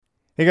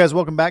Hey guys,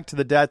 welcome back to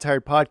the Dad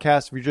Tired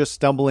Podcast. If you're just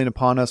stumbling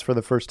upon us for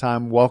the first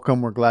time,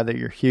 welcome. We're glad that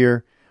you're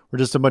here. We're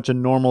just a bunch of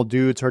normal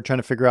dudes who are trying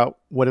to figure out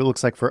what it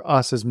looks like for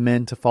us as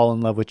men to fall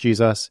in love with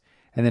Jesus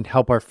and then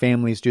help our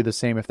families do the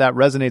same. If that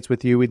resonates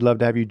with you, we'd love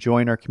to have you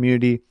join our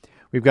community.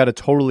 We've got a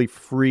totally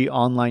free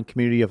online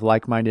community of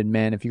like-minded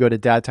men. If you go to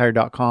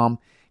dadtired.com,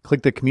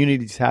 click the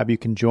community tab, you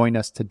can join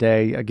us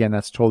today. Again,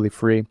 that's totally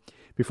free.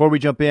 Before we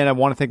jump in, I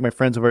want to thank my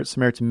friends over at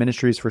Samaritan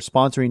Ministries for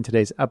sponsoring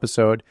today's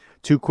episode.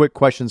 2 quick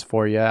questions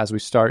for you as we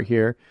start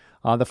here.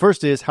 The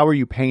first is, how are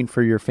you paying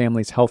for your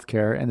family's health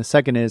care? And the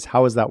second is,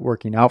 how is that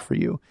working out for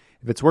you?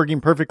 If it's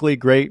working perfectly,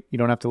 great. You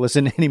don't have to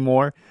listen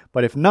anymore.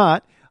 But if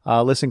not,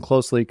 listen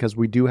closely because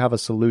we do have a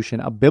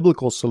solution, a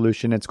biblical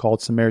solution. It's called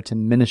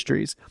Samaritan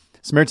Ministries.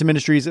 Samaritan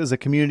Ministries is a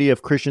community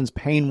of Christians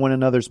paying one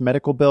another's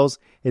medical bills.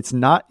 It's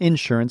not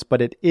insurance, but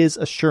it is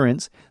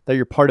assurance that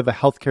you're part of a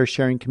healthcare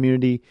sharing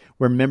community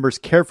where members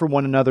care for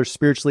one another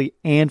spiritually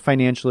and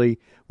financially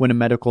when a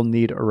medical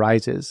need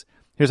arises.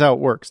 Here's how it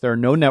works. There are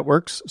no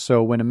networks,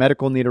 so when a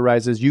medical need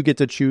arises, you get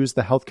to choose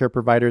the healthcare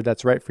provider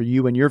that's right for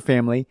you and your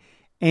family,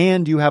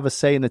 and you have a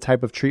say in the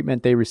type of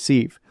treatment they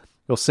receive.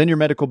 You'll send your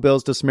medical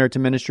bills to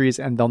Samaritan Ministries,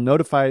 and they'll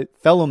notify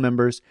fellow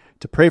members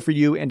to pray for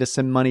you and to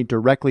send money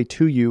directly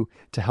to you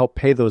to help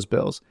pay those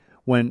bills.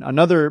 When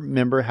another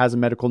member has a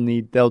medical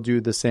need, they'll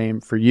do the same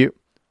for you.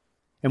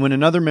 And when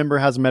another member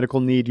has a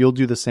medical need, you'll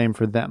do the same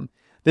for them.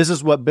 This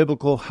is what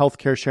biblical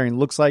healthcare sharing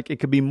looks like. It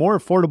could be more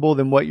affordable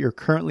than what you're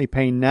currently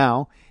paying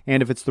now,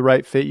 and if it's the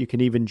right fit, you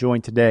can even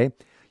join today.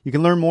 You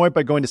can learn more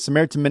by going to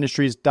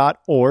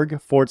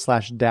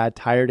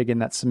SamaritanMinistries.org/dadtired. Again,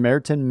 that's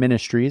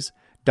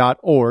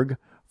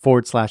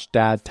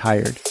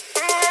SamaritanMinistries.org/dadtired.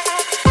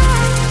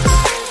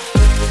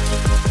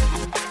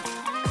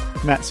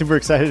 Matt, super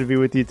excited to be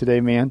with you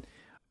today, man.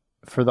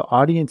 For the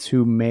audience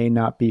who may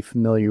not be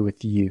familiar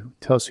with you,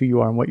 tell us who you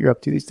are and what you're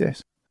up to these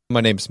days.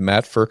 My name's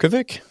Matt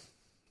Furkovic.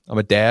 I'm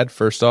a dad,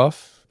 first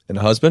off, and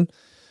a husband.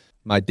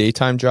 My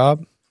daytime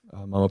job,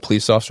 I'm a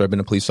police officer. I've been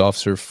a police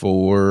officer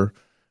for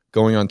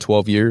going on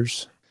 12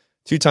 years.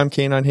 2-time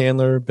canine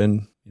handler,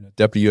 been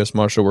deputy U.S.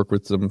 Marshal, worked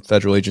with some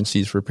federal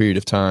agencies for a period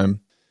of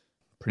time.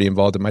 Pretty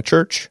involved in my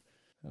church.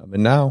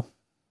 And now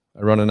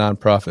I run a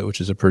nonprofit, which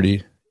is a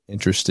pretty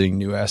interesting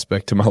new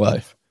aspect to my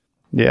life.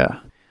 Yeah.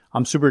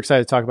 I'm super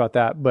excited to talk about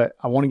that, but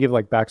I want to give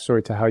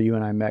backstory to how you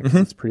and I met because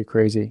it's pretty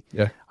crazy.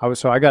 Yeah.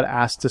 I got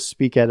asked to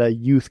speak at a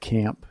youth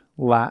camp.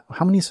 How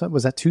many,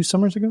 was that 2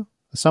 summers ago?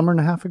 A summer and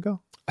a half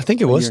ago? I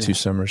think it was 2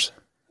 summers.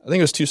 I think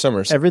it was 2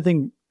 summers.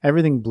 Everything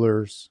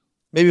blurs.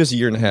 Maybe it was a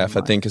year and a half,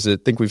 I think, because I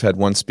think we've had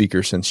one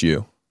speaker since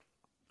you.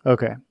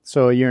 Okay.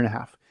 So a year and a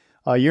half.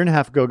 A year and a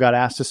half ago, got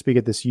asked to speak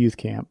at this youth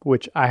camp,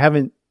 which I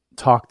haven't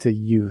talked to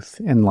youth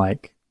in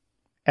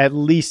at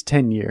least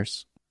 10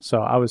 years.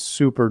 So I was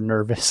super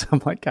nervous. I'm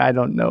like, I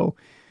don't know.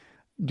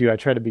 Do I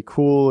try to be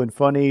cool and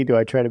funny? Do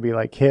I try to be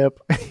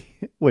hip?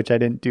 Which I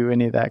didn't do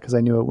any of that because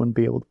I knew I wouldn't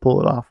be able to pull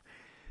it off.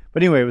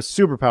 But anyway, it was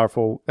super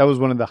powerful. That was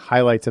one of the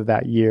highlights of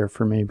that year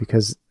for me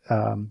because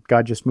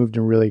God just moved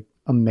in really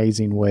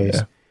amazing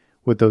ways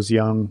with those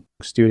young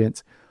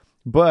students.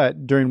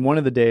 But during one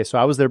of the days, so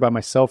I was there by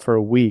myself for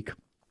a week,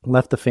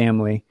 left the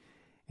family.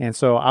 And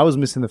so I was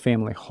missing the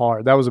family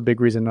hard. That was a big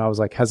reason I was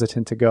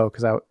hesitant to go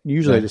because I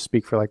usually just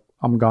speak for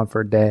I'm gone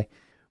for a day.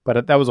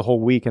 But that was a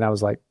whole week and I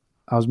was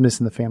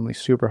missing the family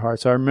super hard.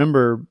 So I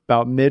remember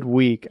about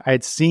midweek, I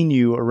had seen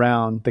you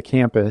around the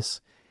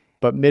campus,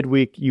 but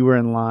midweek you were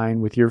in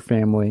line with your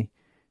family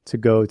to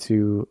go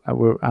to, I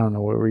don't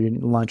know, where were you,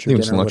 lunch or dinner? It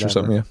was lunch or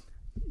something, yeah.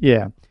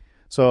 Yeah.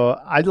 So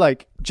I'd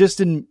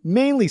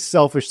mainly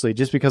selfishly,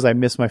 just because I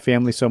miss my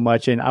family so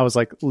much. And I was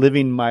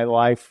living my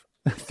life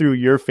through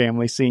your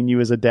family, seeing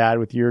you as a dad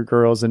with your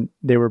girls, and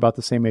they were about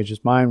the same age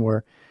as mine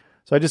were.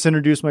 So I just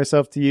introduced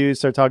myself to you,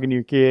 started talking to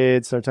your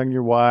kids, started talking to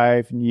your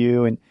wife and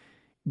you. And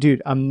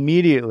dude,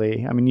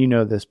 immediately, I mean, you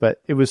know this,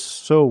 but it was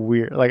so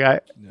weird.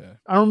 I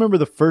don't remember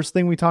the first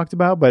thing we talked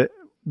about, but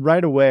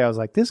right away I was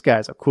like, this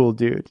guy's a cool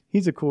dude.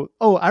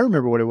 I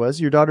remember what it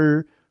was. Your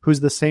daughter,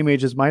 who's the same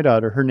age as my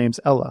daughter, her name's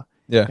Ella.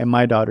 Yeah. And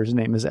my daughter's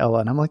name is Ella.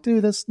 And I'm like,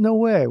 dude, that's no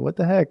way. What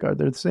the heck? Are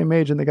they the same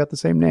age and they got the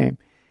same name?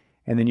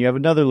 And then you have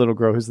another little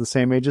girl who's the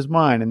same age as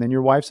mine. And then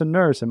your wife's a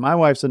nurse and my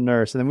wife's a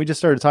nurse. And then we just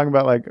started talking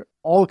about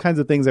all kinds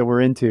of things that we're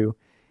into.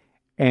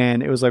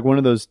 And it was one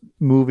of those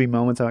movie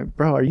moments. I'm like,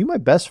 bro, are you my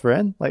best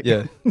friend?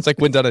 Yeah. It's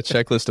went down a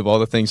checklist of all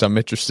the things I'm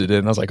interested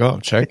in. I was like, oh,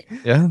 check.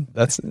 Yeah. We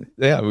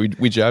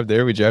jive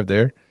there. We jive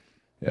there.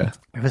 Yeah.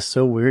 It was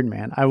so weird,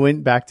 man. I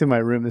went back to my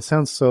room. This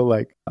sounds so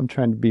I'm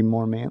trying to be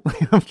more manly.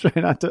 I'm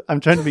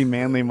trying to be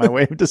manly in my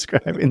way of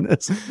describing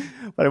this.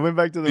 But I went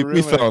back to the room.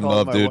 We fell in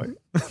love, dude.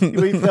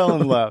 We fell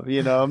in love,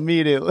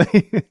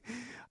 immediately.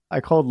 I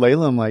called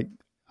Layla. I'm like,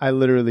 I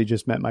literally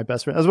just met my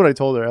best friend. That's what I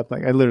told her. I'm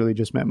like, I literally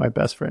just met my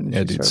best friend. And yeah,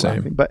 she dude, started same.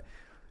 laughing. But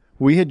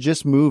we had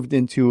just moved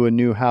into a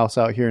new house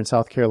out here in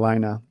South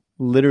Carolina.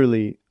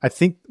 Literally, I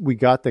think we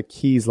got the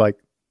keys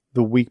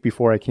the week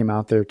before I came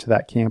out there to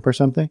that camp or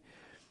something.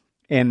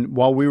 And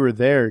while we were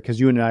there, because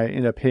you and I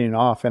ended up hitting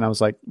off, and I was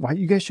like, "Why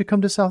you guys should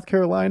come to South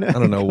Carolina?" I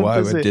don't know why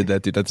I did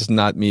that, dude. That's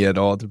not me at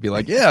all to be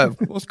like, yeah,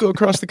 let's go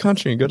across the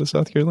country and go to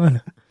South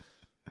Carolina.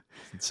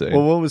 It's insane.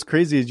 Well, what was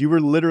crazy is you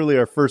were literally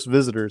our first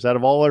visitors out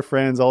of all our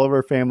friends, all of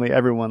our family,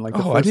 everyone. Like,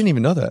 I didn't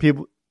even know that.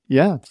 People,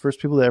 yeah, the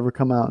first people to ever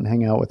come out and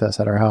hang out with us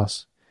at our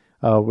house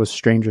was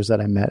strangers that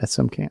I met at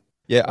some camp.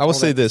 Yeah, I will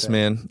say this,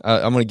 man.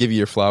 I'm going to give you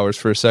your flowers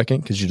for a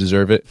second because you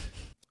deserve it.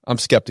 I'm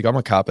skeptical. I'm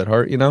a cop at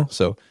heart,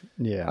 so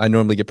yeah, I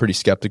normally get pretty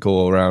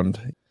skeptical around,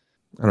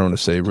 I don't want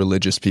to say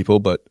religious people,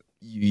 but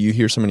you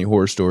hear so many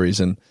horror stories,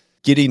 and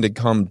getting to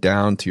come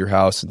down to your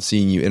house and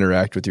seeing you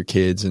interact with your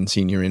kids and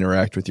seeing you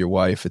interact with your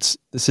wife.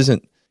 This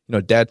isn't,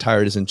 Dad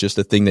Tired isn't just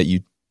a thing that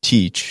you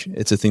teach.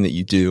 It's a thing that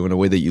you do and a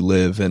way that you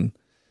live. And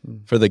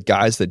for the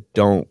guys that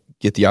don't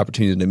get the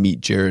opportunity to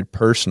meet Jared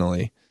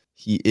personally,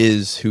 he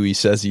is who he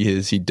says he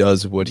is. He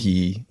does what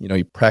he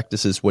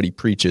practices what he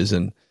preaches.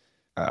 And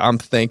I'm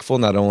thankful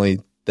not only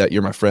that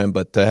you're my friend,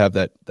 but to have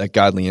that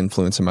godly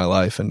influence in my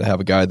life, and to have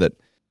a guy that,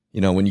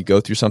 when you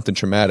go through something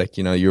traumatic,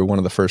 you're one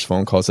of the first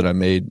phone calls that I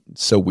made.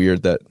 It's so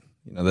weird that,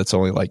 that's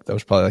only that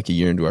was probably like a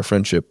year into our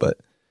friendship, but,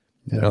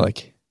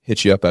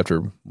 hit you up after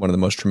one of the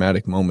most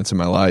traumatic moments in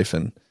my life.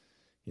 And,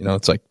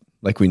 it's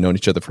like we've known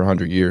each other for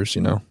 100 years,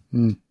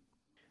 Dang,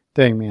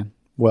 man.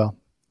 Well,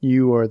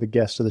 you are the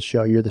guest of the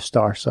show. You're the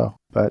star.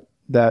 But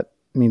that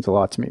means a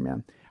lot to me,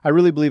 man. I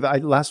really believe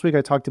last week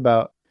I talked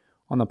about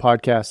on the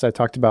podcast, I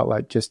talked about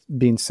like just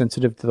being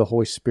sensitive to the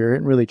Holy Spirit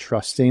and really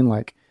trusting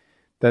like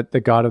that the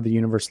God of the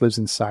universe lives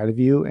inside of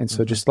you. And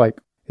so just like,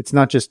 it's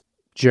not just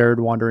Jared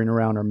wandering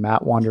around or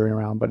Matt wandering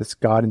around, but it's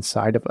God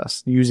inside of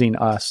us, using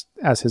us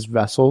as his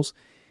vessels.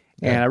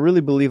 Yeah. And I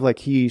really believe like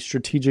he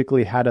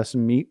strategically had us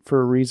meet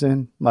for a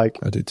reason, like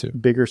I did too.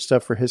 Bigger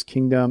stuff for his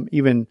kingdom,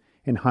 even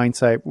in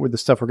hindsight with the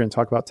stuff we're going to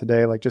talk about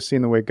today, like just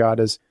seeing the way God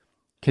has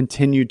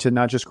continued to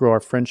not just grow our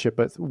friendship,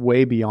 but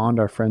way beyond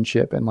our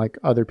friendship and like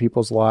other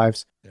people's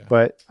lives. Yeah.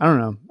 But I don't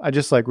know. I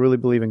just like really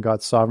believe in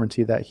God's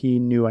sovereignty, that he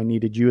knew I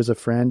needed you as a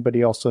friend, but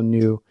he also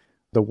knew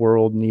the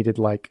world needed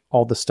like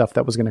all the stuff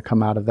that was going to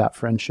come out of that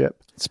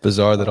friendship. It's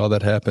bizarre that all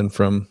that happened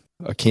from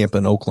a camp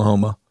in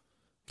Oklahoma.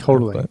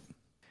 Totally. But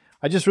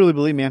I just really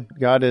believe, man,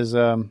 God is,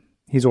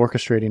 he's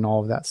orchestrating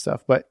all of that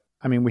stuff. But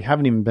I mean, we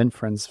haven't even been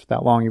friends for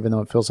that long, even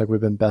though it feels like we've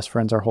been best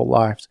friends our whole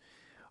lives.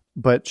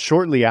 But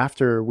shortly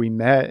after we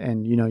met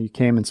and, you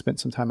came and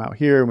spent some time out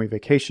here and we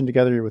vacationed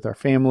together with our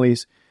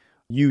families,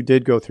 you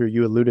did go through,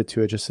 you alluded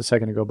to it just a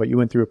second ago, but you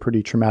went through a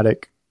pretty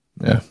traumatic,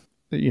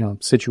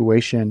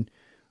 situation.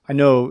 I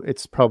know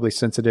it's probably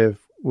sensitive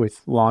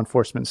with law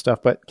enforcement stuff,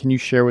 but can you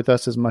share with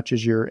us as much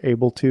as you're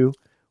able to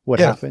what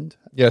happened?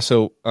 Yeah.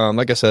 So,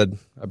 like I said,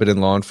 I've been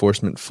in law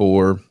enforcement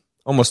for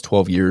almost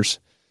 12 years.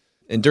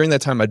 And during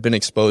that time, I'd been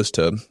exposed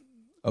to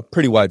a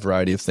pretty wide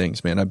variety of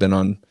things, man. I've been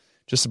on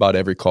just about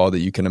every call that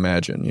you can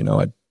imagine.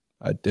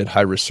 I did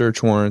high risk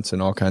search warrants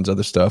and all kinds of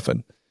other stuff.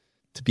 And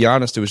to be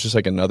honest, it was just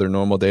like another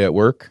normal day at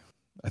work.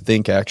 I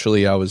think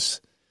actually I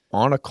was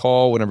on a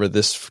call whenever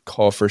this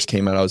call first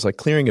came out. I was like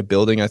clearing a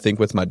building, I think,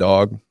 with my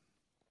dog.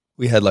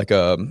 We had like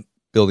a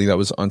building that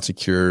was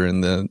unsecure,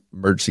 and the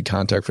emergency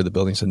contact for the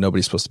building said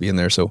nobody's supposed to be in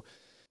there. So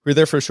we were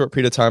there for a short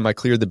period of time. I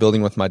cleared the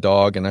building with my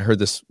dog, and I heard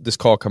this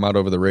call come out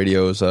over the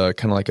radio. It was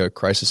kind of like a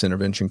crisis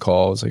intervention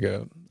call. It was like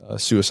a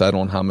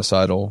suicidal and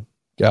homicidal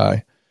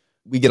guy.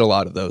 We get a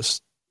lot of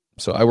those.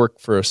 So I work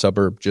for a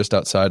suburb just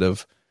outside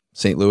of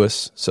St.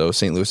 Louis. So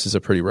St. Louis is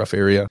a pretty rough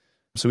area.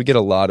 So we get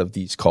a lot of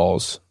these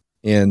calls,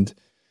 and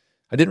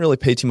I didn't really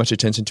pay too much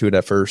attention to it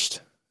at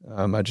first.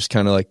 I just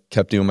kind of like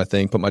kept doing my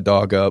thing, put my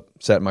dog up,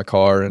 sat in my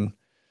car, and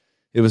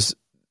it was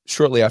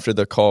shortly after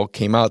the call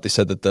came out, they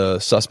said that the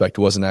suspect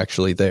wasn't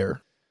actually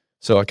there.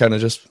 So I kind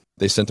of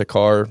they sent a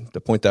car to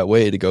point that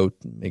way to go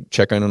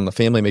check in on the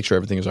family, make sure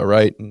everything is all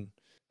right. And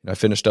I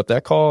finished up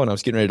that call and I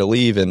was getting ready to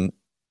leave, and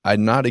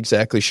I'm not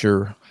exactly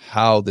sure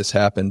how this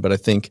happened, but I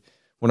think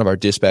one of our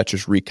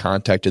dispatchers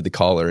recontacted the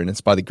caller, and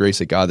it's by the grace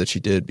of God that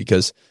she did,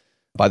 because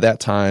by that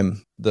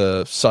time,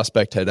 the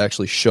suspect had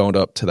actually shown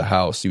up to the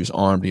house. He was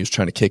armed. He was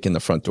trying to kick in the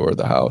front door of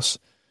the house.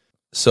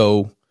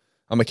 So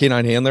I'm a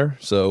canine handler,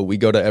 so we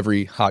go to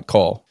every hot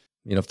call.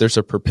 If there's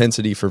a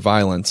propensity for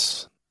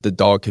violence, the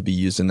dog could be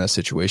used in that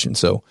situation.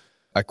 So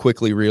I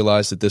quickly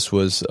realized that this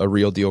was a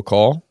real deal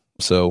call.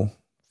 So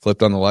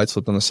flipped on the lights,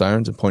 flipped on the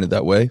sirens, and pointed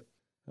that way.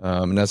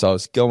 And as I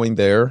was going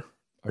there,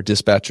 our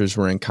dispatchers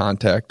were in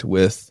contact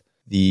with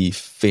the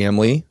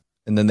family,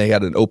 and then they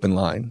had an open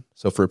line.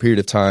 So for a period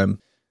of time,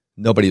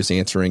 nobody was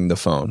answering the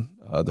phone.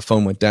 The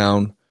phone went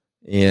down,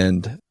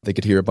 and they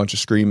could hear a bunch of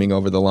screaming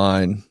over the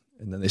line,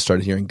 and then they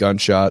started hearing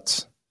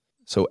gunshots.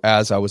 So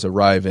as I was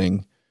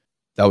arriving,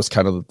 that was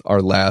kind of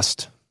our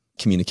last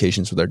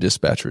communications with our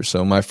dispatchers.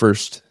 So my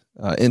first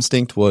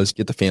instinct was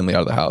get the family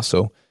out of the house.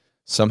 So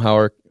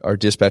somehow our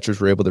dispatchers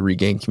were able to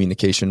regain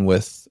communication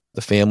with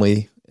the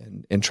family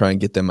and try and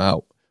get them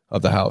out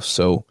of the house.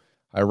 So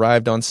I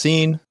arrived on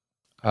scene.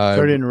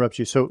 Sorry to interrupt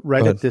you. So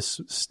right at this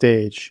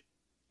stage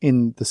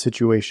in the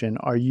situation,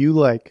 are you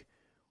like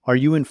Are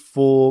you in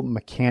full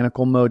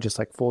mechanical mode, just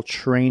like full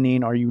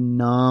training? Are you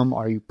numb?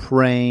 Are you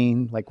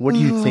praying? Like, what are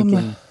you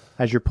thinking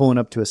as you're pulling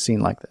up to a scene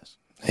like this?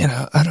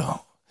 I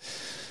don't.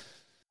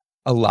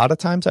 A lot of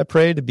times I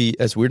pray, to be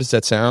as weird as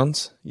that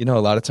sounds. A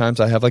lot of times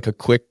I have like a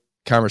quick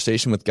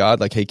conversation with God,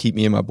 like, hey, keep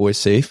me and my boys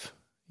safe.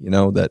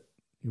 That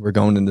we're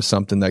going into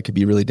something that could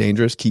be really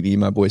dangerous. Keep me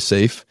and my boys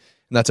safe.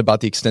 And that's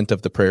about the extent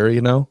of the prayer,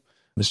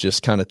 It's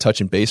just kind of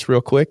touching base real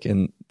quick.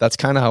 And that's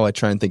kind of how I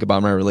try and think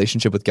about my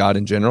relationship with God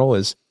in general,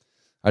 is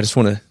I just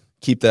want to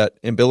keep that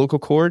umbilical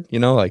cord,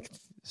 like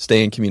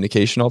stay in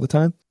communication all the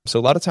time. So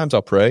a lot of times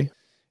I'll pray,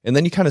 and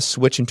then you kind of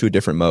switch into a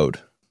different mode.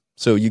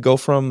 So you go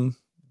from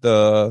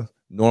the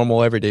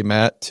normal everyday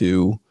Matt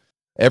to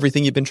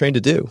everything you've been trained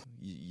to do.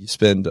 You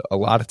spend a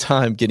lot of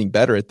time getting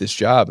better at this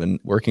job and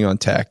working on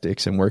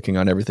tactics and working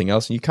on everything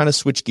else. And you kind of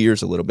switch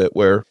gears a little bit,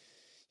 where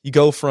you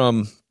go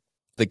from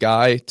the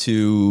guy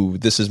to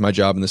this is my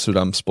job and this is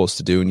what I'm supposed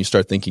to do. And you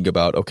start thinking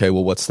about, okay,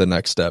 well, what's the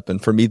next step?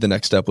 And for me, the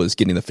next step was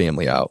getting the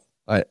family out.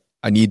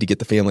 I need to get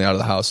the family out of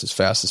the house as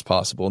fast as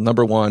possible.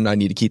 Number one, I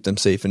need to keep them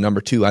safe. And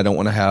number two, I don't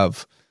want to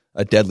have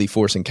a deadly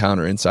force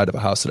encounter inside of a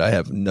house that I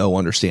have no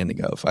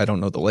understanding of. I don't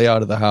know the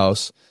layout of the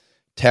house.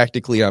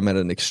 Tactically, I'm at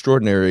an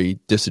extraordinary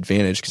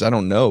disadvantage because I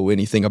don't know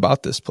anything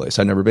about this place.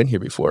 I've never been here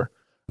before.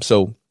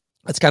 So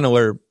that's kind of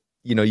where,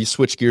 you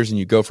switch gears and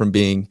you go from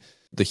being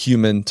the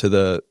human to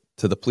the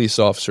police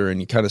officer, and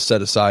you kind of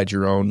set aside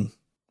your own.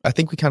 I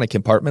think we kind of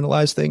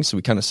compartmentalize things. So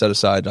we kind of set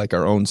aside like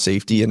our own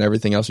safety and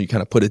everything else. And you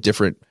kind of put a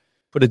different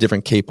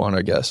cape on,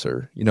 I guess,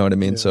 or you know what I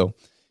mean? Yeah. So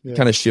you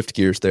kind of shift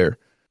gears there.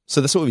 So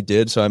that's what we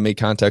did. So I made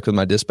contact with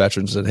my dispatcher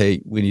and said,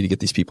 hey, we need to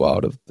get these people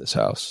out of this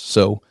house.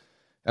 So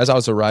as I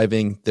was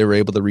arriving, they were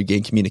able to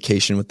regain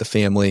communication with the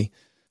family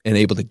and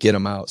able to get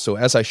them out. So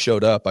as I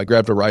showed up, I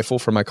grabbed a rifle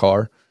from my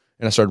car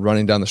and I started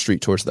running down the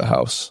street towards the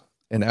house.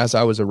 And as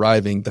I was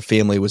arriving, the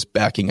family was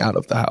backing out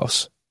of the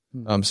house.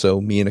 So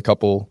me and a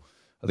couple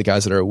of the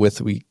guys that are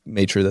with, we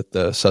made sure that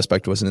the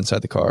suspect wasn't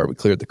inside the car. We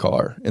cleared the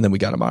car, and then we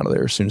got him out of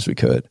there as soon as we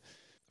could.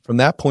 From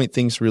that point,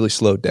 things really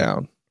slowed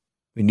down.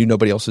 We knew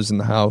nobody else was in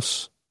the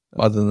house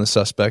other than the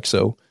suspect.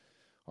 So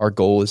our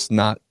goal is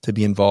not to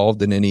be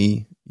involved in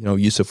any,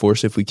 use of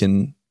force if we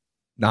can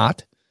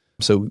not.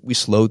 So we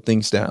slowed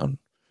things down.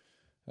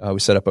 We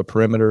set up a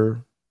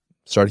perimeter,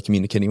 started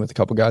communicating with a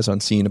couple guys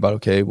on scene about,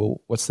 okay, well,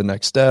 what's the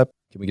next step?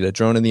 Can we get a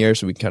drone in the air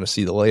so we can kind of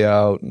see the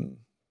layout, and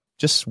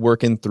just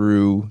working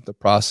through the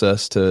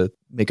process to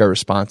make our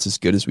response as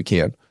good as we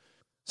can.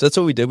 So that's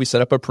what we did. We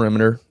set up a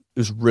perimeter. It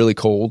was really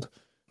cold.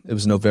 It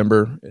was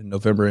November, and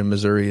November in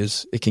Missouri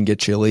it can get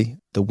chilly.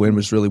 The wind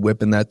was really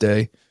whipping that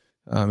day.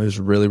 It was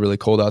really, really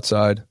cold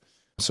outside.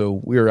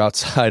 So we were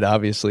outside,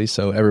 obviously,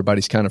 so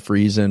everybody's kind of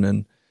freezing,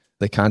 and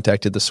they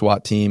contacted the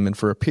SWAT team. And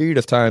for a period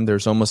of time,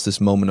 there's almost this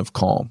moment of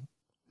calm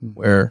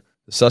where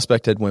the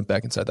suspect had went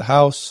back inside the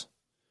house.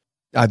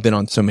 I've been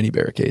on so many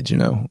barricades,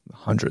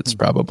 hundreds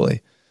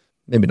probably.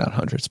 Maybe not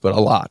hundreds, but a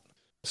lot.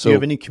 So, do you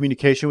have any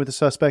communication with the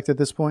suspect at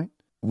this point?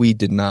 We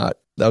did not.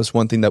 That was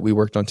one thing that we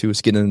worked on too,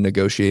 was getting a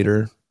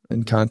negotiator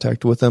in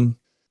contact with them.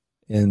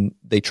 And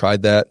they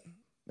tried that.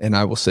 And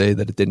I will say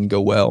that it didn't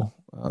go well.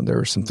 There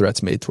were some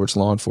threats made towards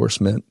law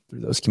enforcement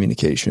through those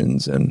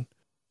communications and,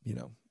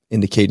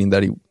 indicating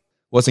that he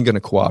wasn't going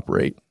to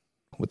cooperate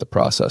with the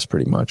process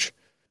pretty much.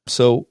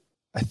 So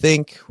I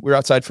think we were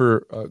outside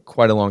for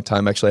quite a long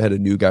time. Actually, I had a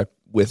new guy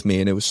with me,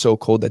 and it was so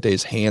cold that day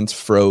his hands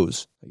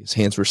froze. His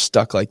hands were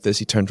stuck like this.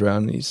 He turned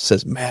around and he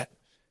says, Matt.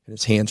 And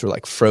his hands were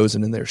like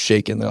frozen and they're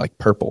shaking. They're like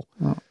purple.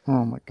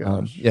 Oh my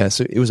gosh.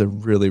 So it was a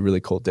really, really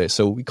cold day.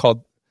 So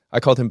I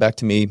called him back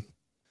to me.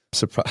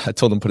 I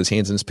told him to put his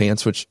hands in his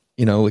pants, which,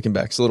 looking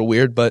back, is a little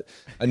weird, but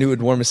I knew it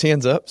would warm his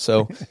hands up.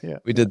 So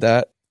we did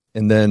that.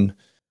 And then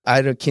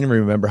I can't even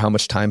remember how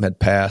much time had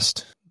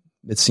passed.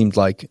 It seemed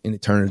like an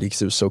eternity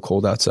because it was so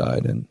cold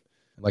outside. And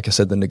like I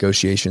said, the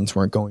negotiations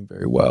weren't going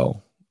very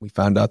well. We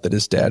found out that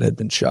his dad had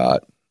been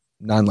shot,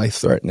 non-life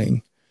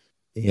threatening.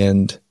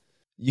 And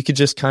you could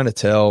just kind of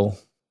tell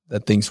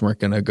that things weren't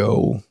going to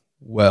go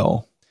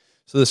well.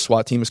 So the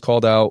SWAT team was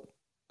called out.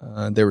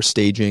 They were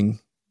staging,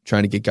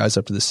 trying to get guys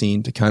up to the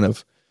scene to kind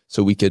of,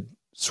 so we could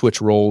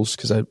switch roles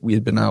because we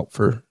had been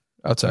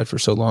outside for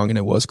so long and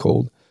it was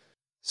cold.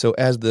 So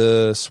as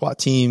the SWAT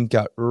team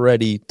got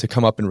ready to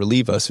come up and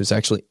relieve us,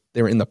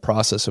 they were in the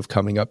process of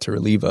coming up to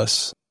relieve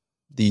us.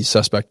 The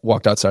suspect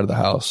walked outside of the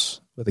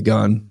house with a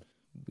gun.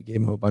 We gave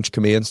him a bunch of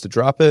commands to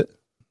drop it.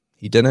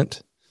 He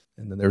didn't.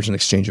 And then there was an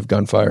exchange of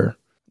gunfire,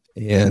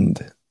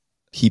 and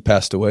he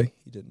passed away.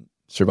 He didn't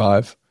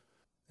survive.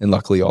 And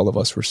luckily all of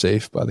us were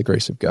safe by the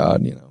grace of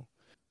God.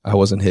 I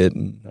wasn't hit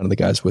and none of the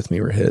guys with me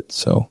were hit.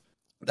 So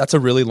that's a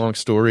really long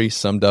story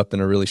summed up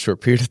in a really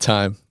short period of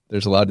time.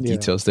 There's a lot of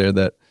details there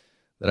that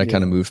I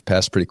kind of moved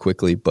past pretty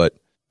quickly, but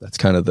that's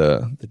kind of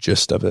the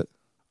gist of it.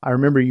 I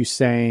remember you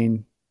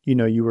saying,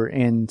 you were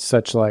in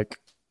such like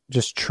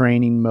just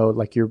training mode,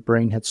 like your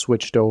brain had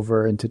switched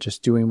over into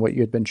just doing what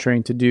you had been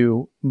trained to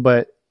do.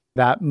 But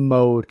that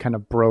mode kind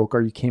of broke,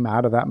 or you came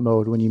out of that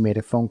mode when you made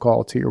a phone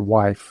call to your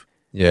wife.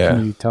 Yeah.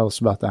 Can you tell us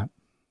about that?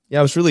 Yeah,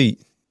 I was really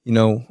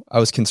I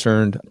was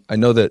concerned. I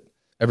know that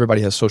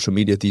everybody has social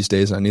media these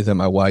days. I knew that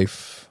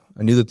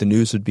I knew that the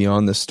news would be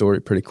on this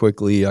story pretty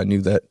quickly. I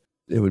knew that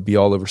it would be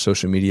all over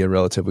social media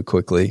relatively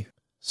quickly.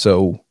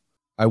 So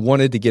I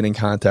wanted to get in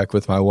contact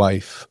with my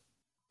wife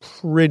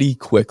pretty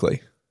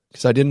quickly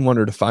because I didn't want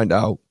her to find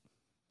out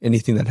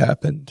anything that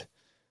happened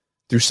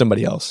through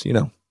somebody else,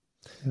 Yeah.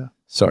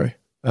 Sorry.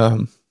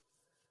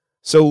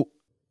 So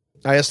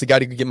I asked the guy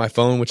to get my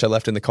phone, which I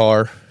left in the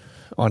car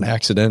on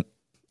accident,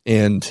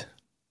 and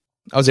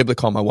I was able to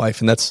call my wife,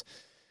 and that's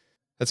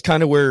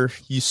kind of where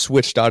you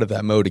switched out of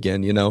that mode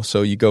again,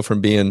 So you go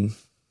from being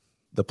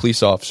the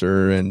police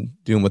officer and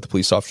doing what the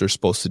police officer is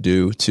supposed to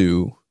do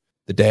to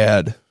the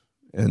dad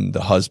and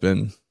the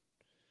husband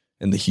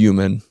and the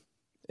human.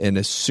 And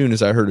as soon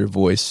as I heard her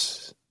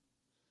voice,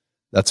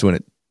 that's when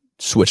it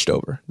switched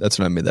over. That's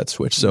when I made that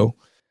switch. So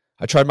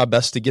I tried my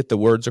best to get the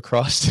words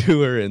across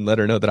to her and let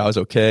her know that I was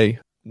okay,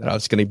 that I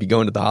was going to be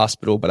going to the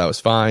hospital, but I was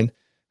fine.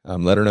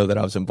 Let her know that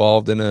I was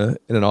involved in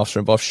an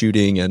officer-involved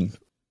shooting, and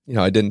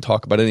I didn't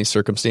talk about any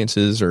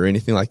circumstances or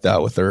anything like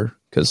that with her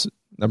because,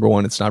 number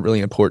one, it's not really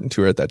important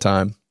to her at that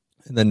time,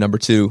 and then number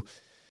two,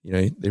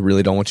 they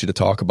really don't want you to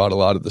talk about a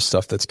lot of the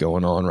stuff that's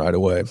going on right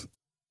away.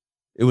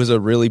 It was a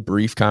really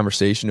brief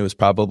conversation. It was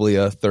probably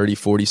a 30,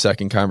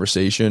 40-second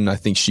conversation. I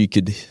think she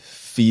could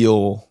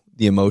feel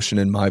the emotion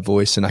in my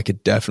voice, and I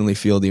could definitely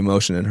feel the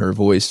emotion in her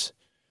voice.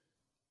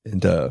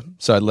 And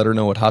so I let her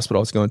know what hospital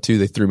I was going to.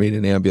 They threw me in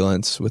an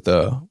ambulance with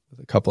a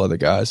couple other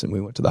guys, and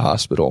we went to the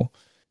hospital.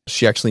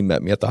 She actually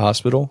met me at the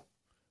hospital,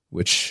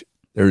 which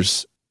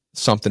there's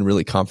something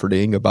really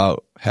comforting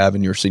about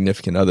having your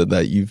significant other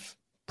that you've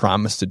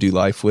promised to do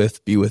life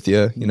with, be with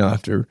you,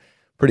 after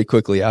pretty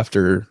quickly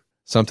after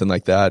something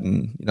like that.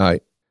 And, I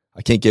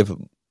can't give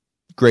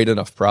great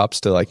enough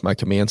props to like my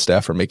command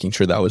staff for making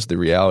sure that was the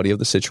reality of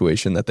the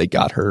situation, that they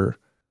got her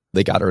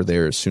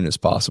there as soon as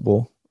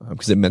possible.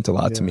 Because it meant a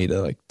lot to me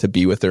to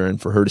be with her and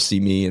for her to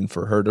see me and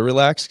for her to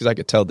relax, because I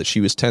could tell that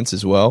she was tense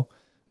as well.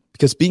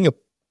 Because being a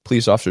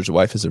police officer's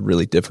wife is a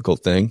really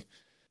difficult thing.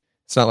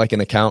 It's not like an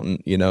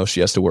accountant, she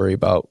has to worry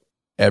about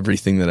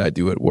everything that I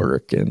do at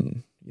work.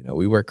 And,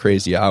 we work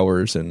crazy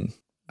hours and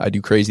I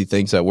do crazy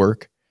things at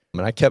work.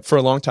 And for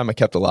a long time, I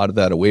kept a lot of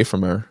that away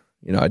from her.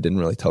 I didn't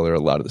really tell her a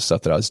lot of the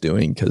stuff that I was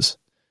doing because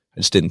I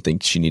just didn't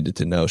think she needed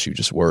to know. She would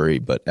just worry.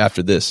 But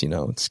after this,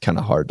 it's kind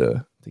of hard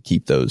to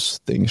keep those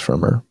things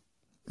from her.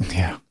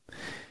 Yeah.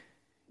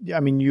 I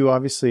mean, you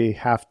obviously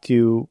have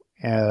to,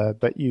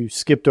 but you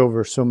skipped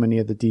over so many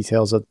of the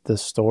details of the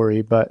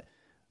story. But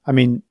I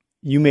mean,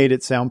 you made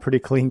it sound pretty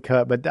clean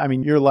cut, but I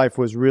mean, your life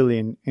was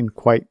really in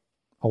quite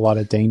a lot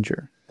of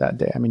danger that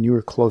day. I mean, you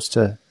were close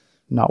to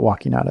not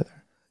walking out of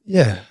there.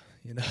 Yeah.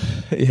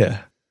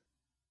 Yeah.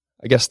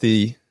 I guess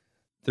the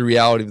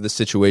reality of the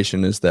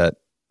situation is that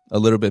a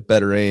little bit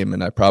better aim,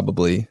 and I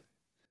probably,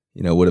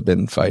 would have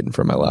been fighting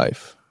for my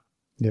life.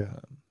 Yeah.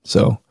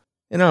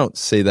 And I don't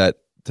say that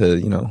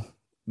to,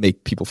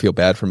 make people feel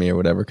bad for me or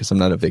whatever, because I'm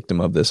not a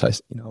victim of this. I'm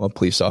a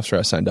police officer.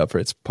 I signed up for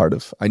it.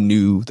 I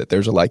knew that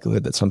there's a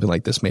likelihood that something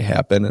like this may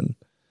happen. And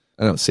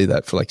I don't say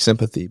that for like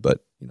sympathy,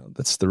 but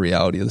that's the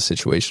reality of the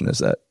situation, is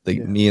that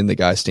me and the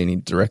guy standing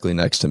directly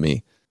next to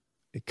me,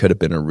 it could have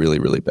been a really,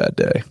 really bad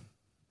day.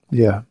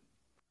 Yeah.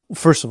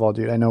 First of all,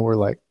 dude, I know we're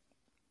like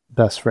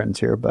best friends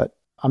here, but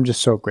I'm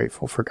just so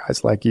grateful for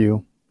guys like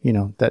you,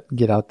 that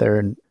get out there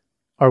and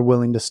are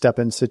willing to step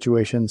in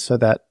situations so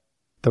that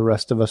the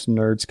rest of us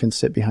nerds can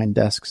sit behind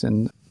desks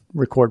and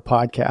record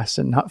podcasts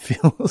and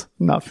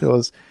not feel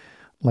as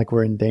like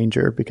we're in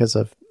danger because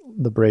of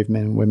the brave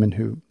men and women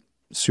who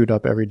suit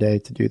up every day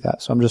to do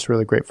that. So I'm just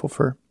really grateful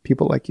for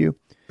people like you.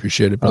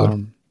 Appreciate it,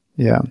 brother.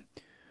 Yeah.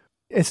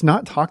 It's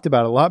not talked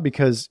about a lot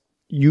because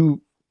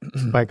you,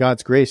 by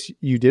God's grace,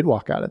 you did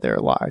walk out of there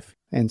alive.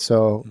 And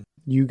so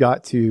you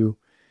got to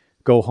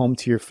go home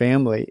to your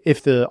family.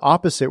 If the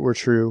opposite were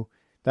true,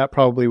 that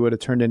probably would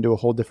have turned into a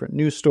whole different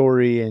news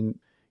story, and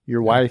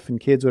your wife and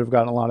kids would have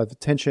gotten a lot of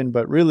attention.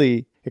 But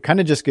really, it kind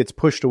of just gets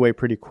pushed away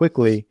pretty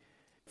quickly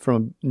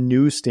from a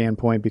news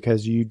standpoint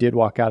because you did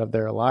walk out of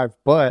there alive.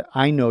 But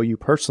I know you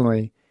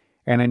personally,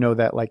 and I know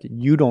that like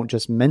you don't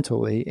just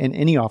mentally, and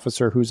any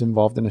officer who's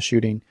involved in a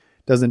shooting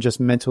doesn't just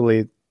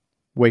mentally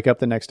wake up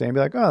the next day and be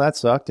like, oh, that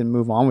sucked, and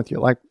move on with you.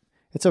 Like,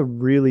 it's a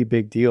really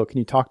big deal. Can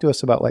you talk to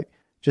us about like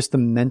just the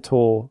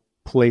mental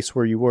place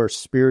where you were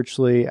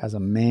spiritually, as a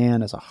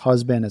man, as a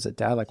husband, as a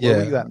dad? Like, where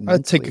were you at mentally?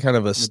 I'd take kind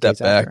of a step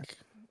back.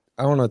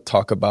 I want to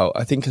talk about,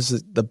 I think,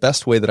 because the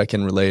best way that I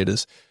can relate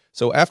is,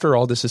 so after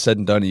all this is said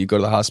and done, you go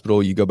to the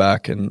hospital, you go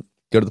back and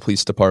go to the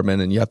police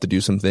department, and you have to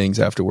do some things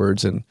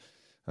afterwards. And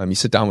you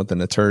sit down with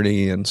an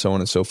attorney and so on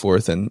and so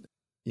forth. And,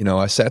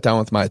 I sat down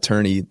with my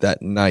attorney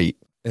that night,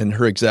 and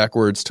her exact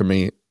words to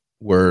me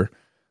were,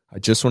 I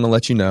just want to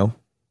let you know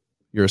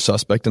you're a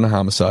suspect in a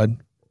homicide.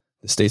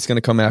 The state's going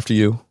to come after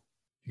you.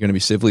 You're going to be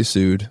civilly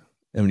sued.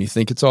 And when you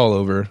think it's all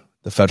over,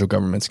 the federal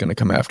government's going to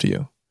come after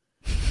you.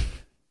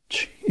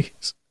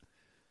 Jeez.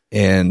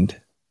 And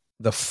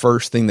the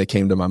first thing that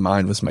came to my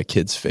mind was my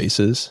kids'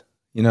 faces.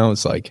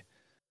 It's like,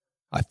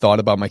 I thought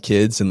about my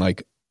kids and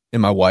like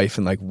and my wife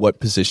and like what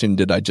position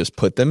did I just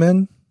put them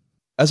in.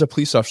 As a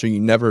police officer,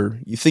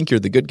 you think you're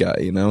the good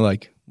guy,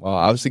 like, well,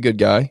 I was the good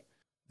guy.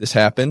 This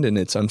happened and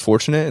it's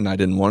unfortunate and I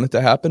didn't want it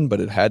to happen, but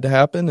it had to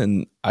happen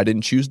and I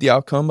didn't choose the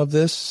outcome of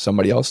this.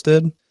 Somebody else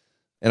did.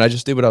 And I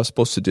just did what I was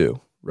supposed to do,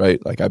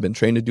 right? Like I've been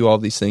trained to do all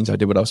these things. I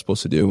did what I was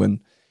supposed to do.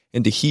 And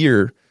to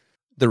hear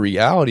the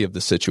reality of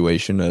the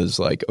situation is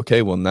like,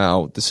 okay, well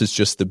now this is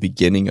just the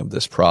beginning of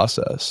this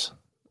process.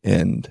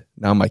 And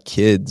now my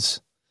kids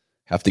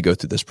have to go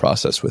through this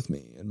process with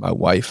me. And my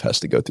wife has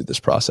to go through this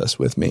process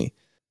with me.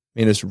 I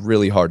mean, it's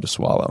really hard to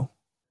swallow.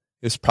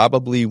 It's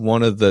probably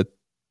one of the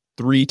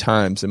 3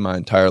 times in my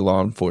entire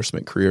law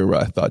enforcement career where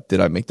I thought,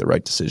 did I make the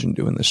right decision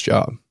doing this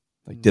job?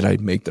 Like, did I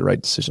make the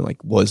right decision?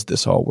 Like, was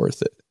this all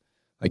worth it?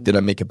 Like, did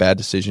I make a bad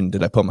decision?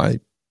 Did I put my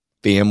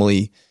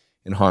family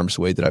in harm's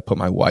way? Did I put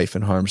my wife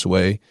in harm's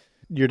way?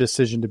 Your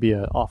decision to be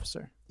an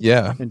officer.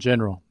 Yeah. In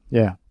general.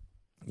 Yeah.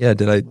 Yeah.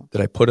 Did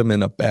I put him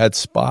in a bad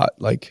spot?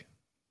 Like,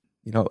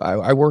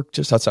 I work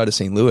just outside of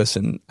St. Louis,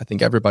 and I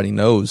think everybody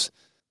knows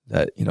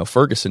that,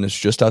 Ferguson is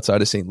just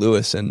outside of St.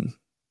 Louis, and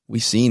we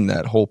seen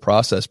that whole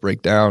process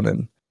break down.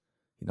 And,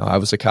 I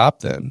was a cop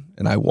then,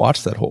 and I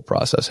watched that whole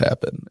process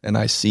happen, and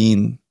I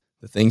seen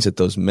the things that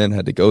those men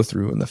had to go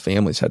through and the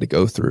families had to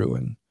go through.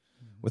 And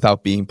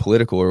without being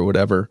political or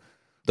whatever,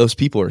 those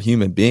people are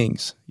human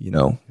beings,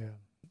 Yeah.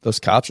 Those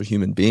cops are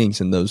human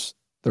beings, and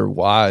their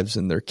wives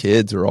and their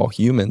kids are all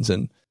humans.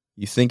 And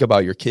you think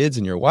about your kids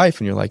and your wife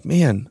and you're like,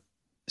 man,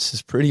 this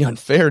is pretty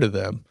unfair to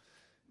them.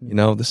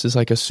 This is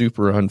like a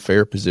super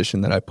unfair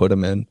position that I put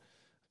them in.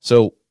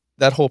 So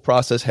that whole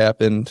process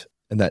happened.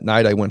 And that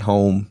night I went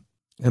home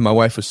and my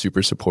wife was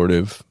super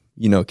supportive.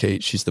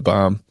 Kate, she's the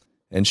bomb.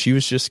 And she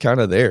was just kind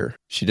of there.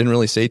 She didn't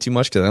really say too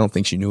much because I don't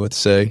think she knew what to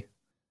say.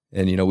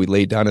 And, we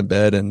laid down in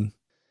bed, and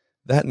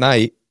that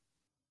night,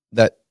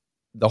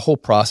 the whole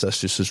process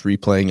just was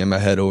replaying in my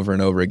head over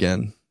and over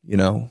again.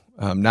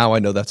 Now I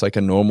know that's like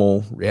a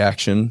normal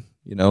reaction,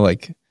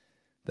 like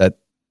that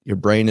your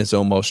brain is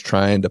almost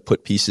trying to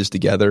put pieces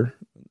together.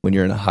 When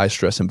you're in a high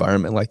stress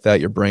environment like that,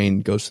 your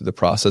brain goes through the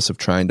process of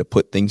trying to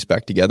put things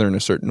back together in a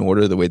certain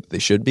order, the way that they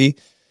should be.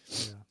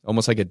 Yeah.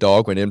 Almost like a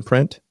dog with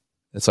imprint.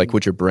 It's like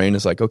what your brain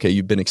is like, okay,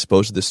 you've been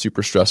exposed to this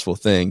super stressful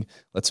thing.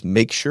 Let's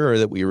make sure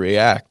that we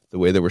react the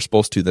way that we're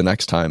supposed to the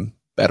next time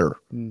better.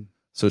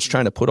 So it's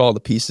trying to put all the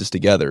pieces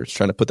together. It's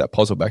trying to put that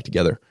puzzle back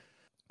together.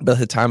 But at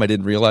the time I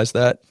didn't realize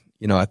that,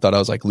 I thought I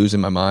was like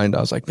losing my mind. I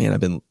was like,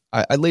 man,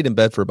 I laid in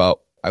bed for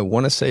I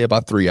want to say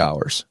about 3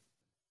 hours.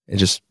 And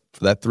just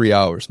for that 3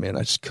 hours, man,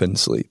 I just couldn't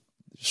sleep,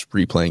 just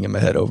replaying in my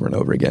head over and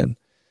over again.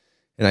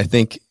 And I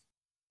think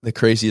the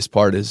craziest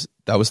part is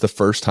that was the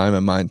first time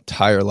in my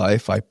entire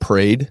life I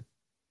prayed.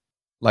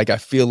 Like, I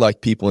feel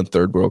like people in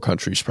third world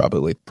countries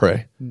probably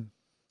pray.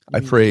 I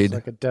prayed.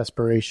 Like a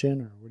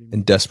desperation? Or what do you mean?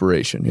 In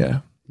desperation, yeah.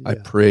 I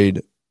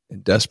prayed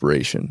in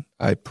desperation.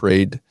 I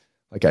prayed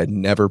like I'd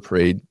never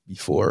prayed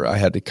before. I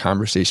had a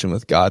conversation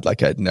with God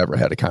like I'd never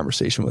had a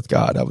conversation with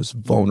God. I was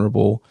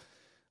vulnerable.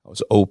 I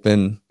was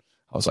open.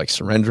 I was like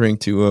surrendering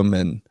to him.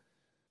 And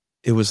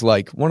it was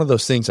like one of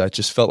those things. I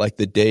just felt like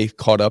the day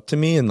caught up to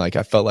me. And like,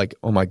 I felt like,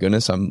 oh my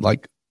goodness, I'm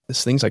like,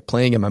 this thing's like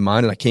playing in my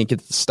mind and I can't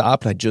get it to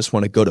stop. And I just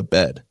want to go to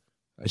bed.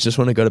 I just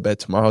want to go to bed.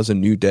 Tomorrow's a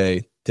new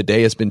day.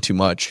 Today has been too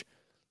much.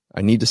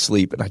 I need to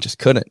sleep. And I just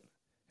couldn't.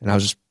 And I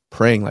was just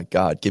praying like,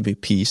 God, give me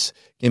peace,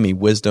 give me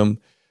wisdom,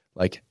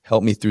 like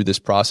help me through this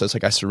process.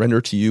 Like, I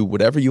surrender to you,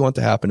 whatever you want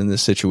to happen in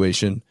this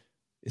situation,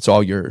 it's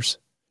all yours.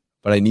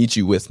 But I need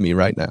you with me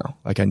right now.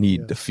 Like, I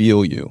need to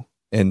feel you.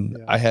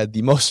 And I had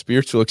the most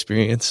spiritual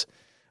experience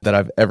that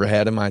I've ever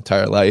had in my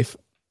entire life.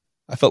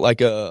 I felt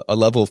like a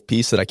level of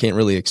peace that I can't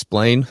really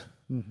explain.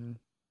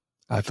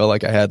 I felt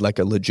like I had like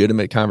a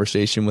legitimate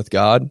conversation with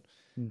God.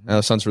 Now,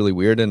 that sounds really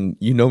weird. And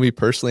me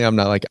personally, I'm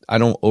not like, I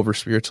don't over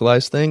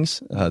spiritualize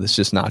things. That's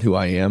just not who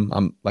I am.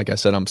 I'm, like I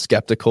said, I'm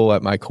skeptical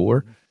at my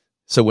core.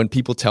 So when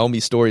people tell me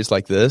stories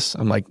like this,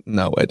 I'm like,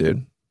 no way,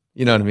 dude.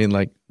 You know what I mean?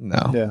 Like,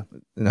 no.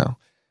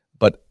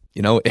 But,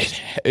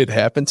 it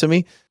happened to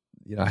me.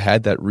 I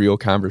had that real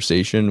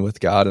conversation with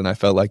God, and I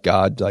felt like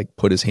God like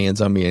put his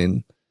hands on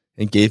me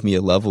and gave me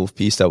a level of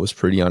peace that was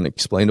pretty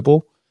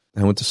unexplainable.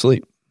 I went to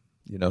sleep,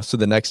 So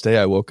the next day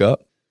I woke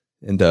up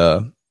and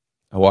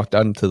I walked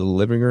out into the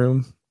living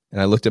room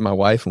and I looked at my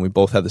wife, and we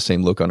both had the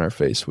same look on our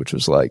face, which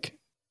was like,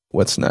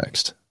 what's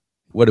next?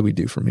 What do we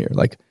do from here?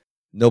 Like,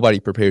 nobody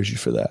prepares you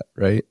for that,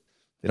 right?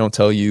 They don't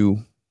tell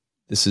you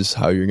this is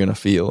how you're going to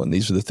feel, and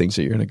these are the things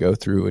that you're going to go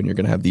through, and you're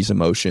going to have these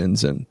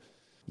emotions, and,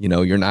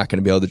 you're not going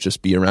to be able to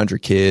just be around your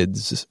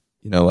kids.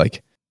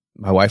 Like,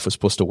 my wife was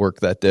supposed to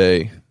work that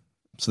day.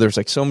 So there's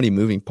like so many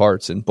moving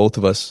parts, and both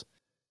of us,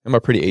 I'm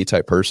a pretty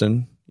A-type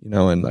person,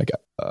 and like,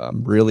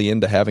 I'm really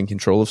into having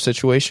control of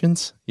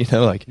situations,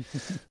 like,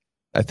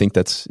 I think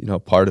that's,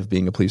 part of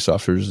being a police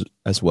officer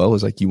as well,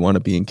 is like, you want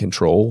to be in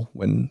control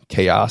when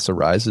chaos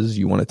arises.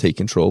 You want to take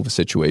control of a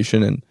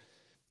situation. And,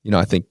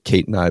 I think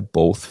Kate and I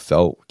both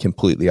felt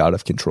completely out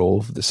of control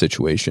of the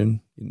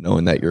situation,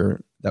 knowing that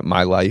that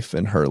my life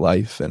and her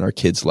life and our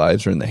kids'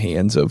 lives are in the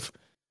hands of,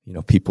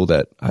 people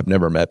that I've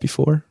never met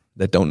before,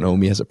 that don't know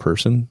me as a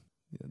person.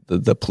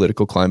 The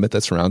political climate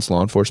that surrounds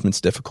law enforcement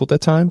is difficult at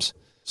times.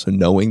 So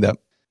knowing that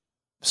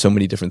so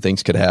many different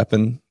things could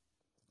happen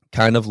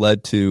kind of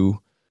led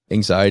to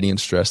anxiety and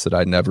stress that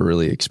I'd never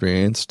really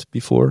experienced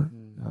before.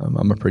 I'm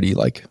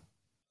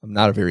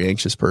not a very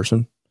anxious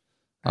person.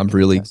 I'm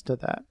really to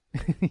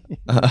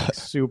that.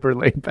 Super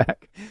laid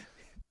back.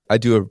 I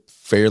do a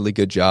fairly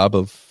good job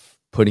of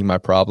putting my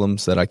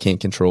problems that I can't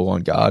control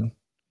on God,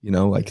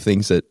 like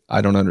things that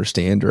I don't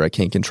understand or I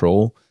can't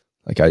control.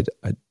 Like I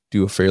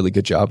do a fairly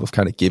good job of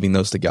kind of giving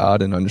those to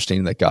God and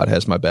understanding that God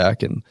has my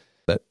back and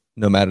that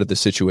no matter the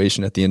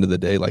situation at the end of the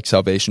day, like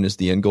salvation is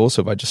the end goal.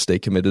 So if I just stay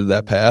committed to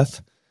that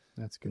path,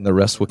 that's good. And the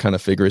rest will kind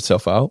of figure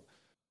itself out.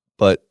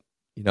 But,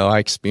 I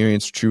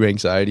experienced true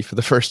anxiety for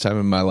the first time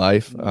in my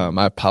life.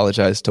 I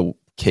apologize to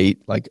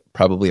Kate like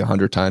probably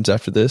 100 times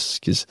after this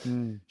because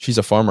she's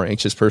a far more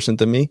anxious person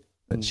than me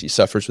and she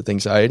suffers with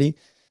anxiety.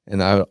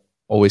 And I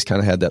always kind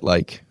of had that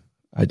like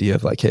idea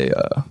of like, hey,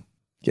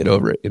 get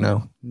over it,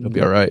 it'll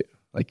be all right.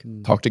 Like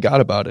talk to God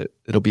about it.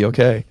 It'll be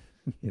okay.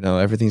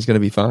 Everything's going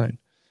to be fine.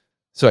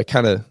 So I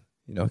kind of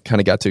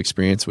got to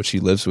experience what she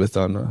lives with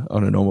on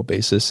a normal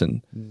basis.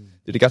 And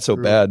it got so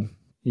bad.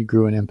 You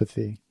grew in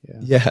empathy.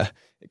 Yeah.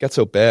 It got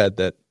so bad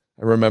that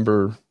I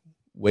remember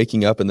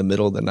waking up in the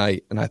middle of the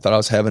night and I thought I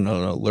was having an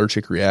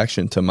allergic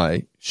reaction to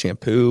my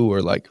shampoo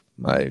or like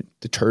my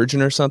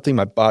detergent or something.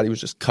 My body was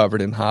just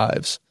covered in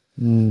hives.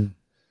 And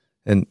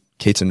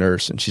Kate's a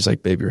nurse and she's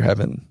like, babe,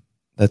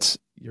 that's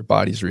your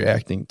body's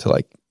reacting to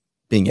like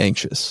being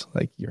anxious.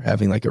 Like you're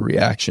having like a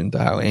reaction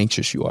to how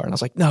anxious you are. And I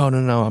was like, no,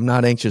 I'm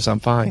not anxious.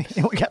 I'm fine.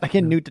 We got like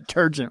a new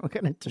detergent.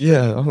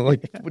 Yeah. I'm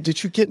like,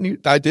 did you get new?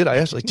 I did. I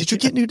asked like, did you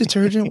get new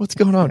detergent? What's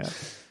going on? Yeah.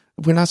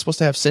 We're not supposed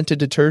to have scented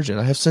detergent.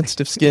 I have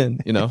sensitive skin,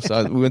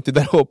 so we went through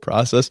that whole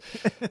process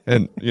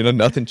and,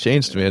 nothing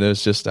changed, man. It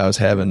was just, I was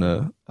having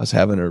a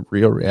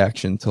real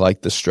reaction to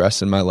like the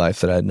stress in my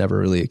life that I had never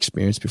really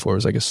experienced before.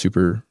 It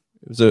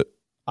was a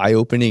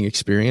eye-opening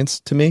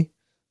experience to me.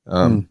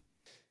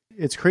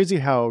 It's crazy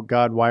how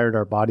God wired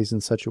our bodies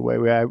in such a way.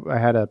 I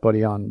had a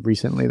buddy on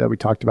recently that we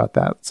talked about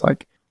that. It's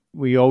like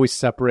we always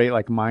separate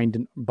like mind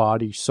and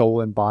body,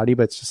 soul and body,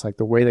 but it's just like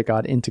the way that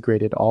God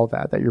integrated all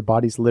that your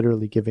body's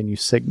literally giving you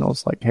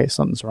signals like, hey,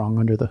 something's wrong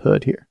under the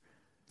hood here.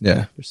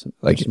 Yeah. There's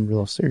some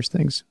real serious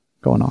things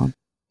going on.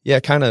 Yeah,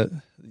 kind of,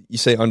 you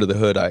say under the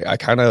hood, I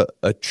kind of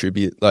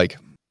attribute like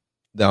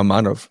the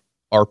amount of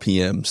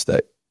RPMs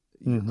that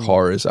your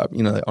car is up.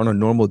 On a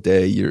normal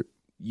day,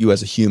 you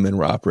as a human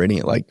were operating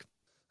at like,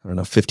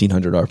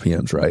 1,500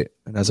 RPMs, right?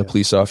 And as a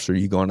police officer,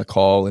 you go on a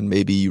call and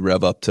maybe you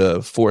rev up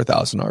to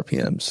 4,000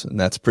 RPMs, and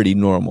that's pretty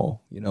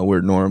normal. We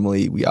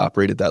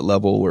operate at that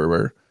level where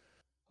we're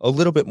a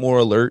little bit more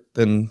alert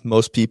than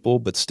most people,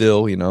 but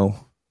still,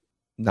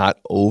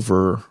 not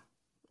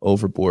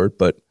overboard.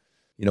 But,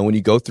 when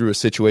you go through a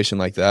situation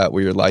like that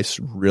where your life's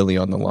really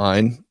on the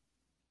line,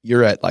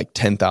 you're at like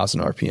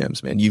 10,000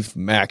 RPMs, man. You've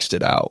maxed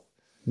it out.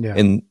 Yeah.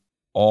 And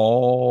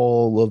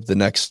all of the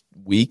next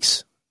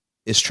weeks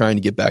is trying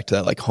to get back to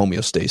that like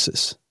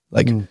homeostasis,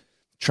 like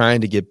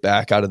trying to get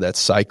back out of that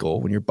cycle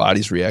when your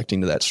body's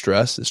reacting to that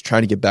stress, is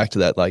trying to get back to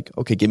that like,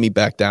 okay, get me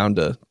back down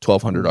to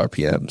 1,200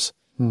 RPMs.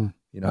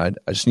 I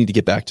just need to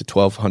get back to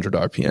 1,200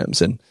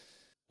 RPMs. And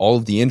all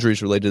of the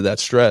injuries related to that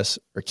stress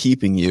are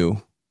keeping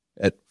you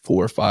at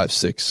 4, 5,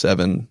 6,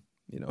 7.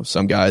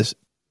 Some guys,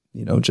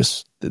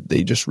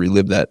 they just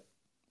relive that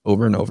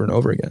over and over and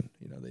over again.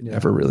 They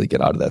never really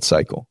get out of that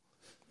cycle.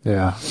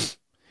 Yeah.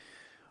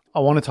 I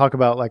want to talk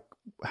about like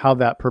how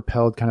that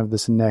propelled kind of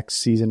this next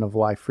season of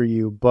life for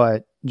you,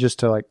 but just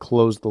to like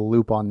close the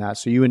loop on that.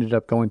 So you ended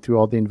up going through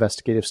all the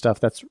investigative stuff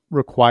that's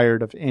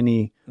required of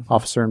any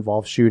officer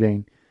involved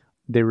shooting.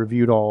 They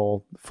reviewed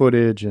all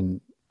footage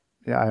and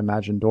I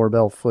imagine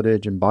doorbell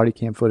footage and body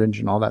cam footage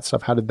and all that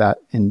stuff. How did that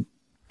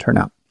turn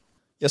out?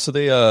 Yeah.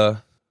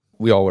 So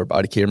we all wear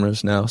body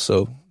cameras now.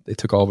 So they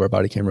took all of our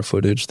body camera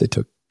footage. They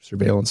took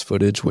surveillance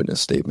footage,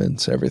 witness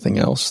statements, everything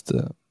else.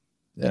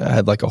 I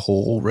had like a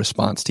whole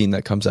response team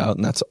that comes out,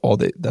 and that's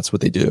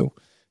what they do.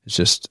 It's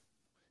just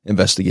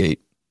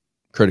investigate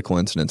critical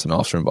incidents and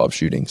officer involved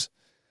shootings.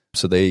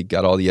 So they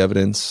got all the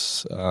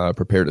evidence,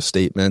 prepared a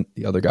statement.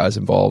 The other guys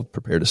involved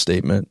prepared a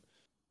statement.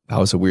 That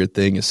was a weird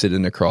thing, is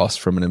sitting across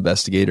from an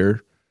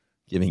investigator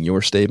giving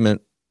your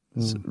statement.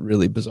 It's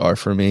really bizarre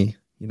for me,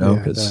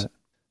 because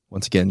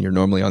once again, you're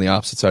normally on the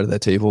opposite side of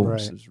that table.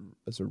 Right.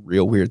 It's a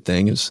real weird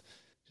thing. It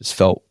just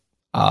felt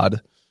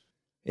odd.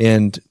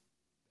 And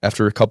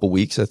after a couple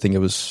weeks, I think it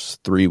was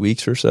 3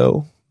 weeks or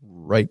so,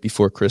 right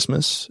before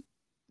Christmas,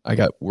 I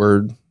got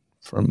word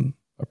from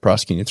a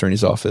prosecuting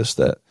attorney's office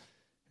that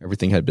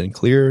everything had been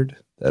cleared,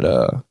 that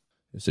it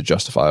was a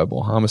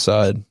justifiable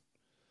homicide.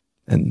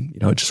 And,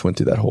 it just went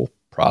through that whole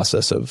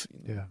process of,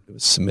 it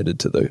was submitted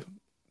to the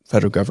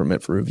federal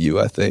government for review,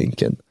 I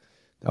think, and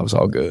that was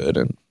all good.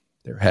 And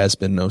there has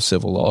been no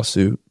civil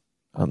lawsuit.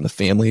 The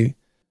family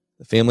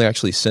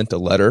actually sent a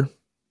letter,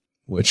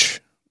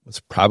 which was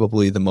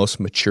probably the most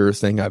mature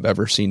thing I've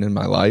ever seen in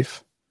my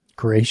life.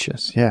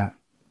 Gracious. Yeah.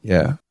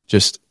 Yeah.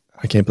 Just,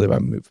 I can't believe I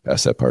moved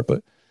past that part,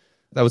 but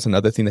that was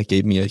another thing that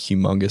gave me a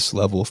humongous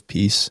level of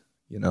peace,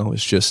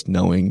 is just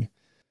knowing,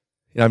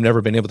 I've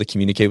never been able to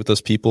communicate with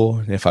those people.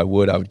 And if I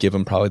would give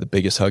them probably the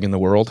biggest hug in the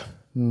world.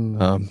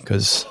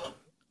 Because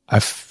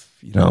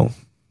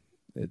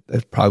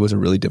it probably was a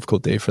really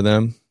difficult day for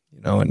them,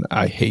 and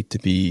I hate to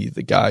be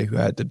the guy who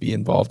had to be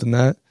involved in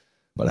that,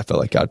 but I felt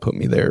like God put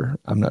me there.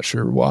 I'm not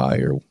sure why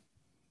or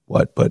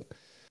what, but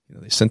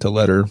they sent a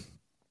letter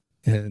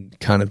and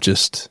kind of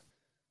just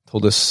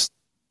told us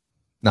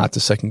not to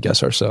second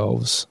guess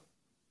ourselves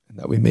and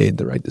that we made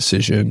the right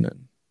decision.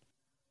 And,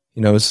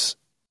 it's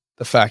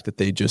the fact that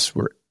they just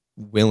were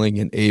willing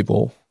and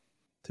able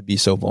to be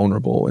so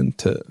vulnerable and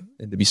to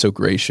be so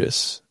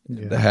gracious,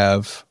 and to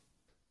have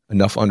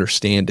enough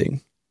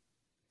understanding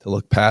to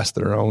look past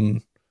their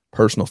own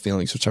personal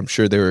feelings, which I'm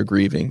sure they were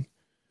grieving.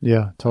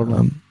 Yeah,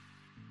 totally.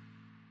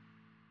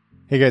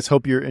 Hey guys,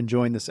 hope you're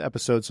enjoying this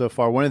episode so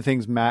far. One of the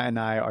things Matt and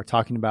I are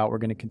talking about, we're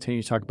going to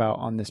continue to talk about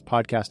on this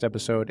podcast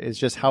episode, is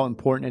just how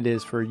important it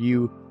is for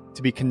you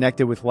to be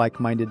connected with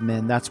like-minded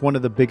men. That's one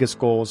of the biggest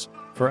goals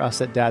for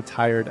us at Dad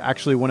Tired.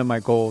 Actually, one of my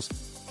goals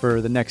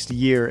for the next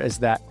year is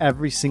that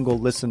every single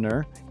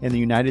listener in the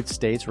United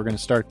States, we're going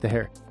to start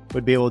there,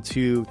 would be able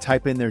to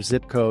type in their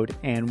zip code,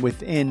 and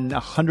within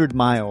 100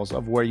 miles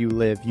of where you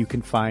live, you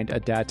can find a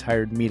Dad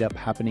Tired meetup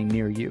happening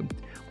near you.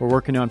 We're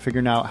working on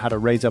figuring out how to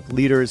raise up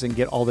leaders and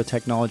get all the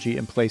technology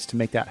in place to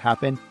make that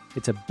happen.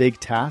 It's a big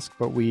task,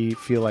 but we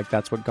feel like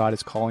that's what God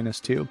is calling us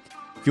to.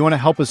 If you want to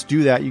help us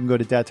do that, you can go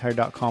to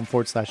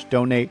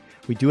dadtired.com/donate.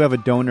 We do have a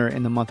donor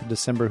in the month of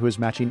December who is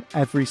matching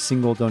every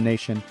single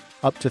donation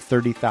up to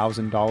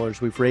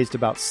 $30,000. We've raised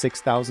about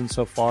 $6,000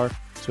 so far, so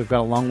we've got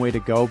a long way to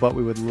go, but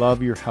we would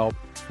love your help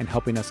in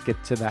helping us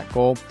get to that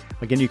goal.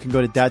 Again, you can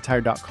go to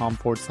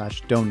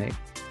dadtired.com/donate.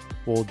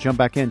 We'll jump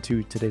back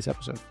into today's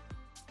episode.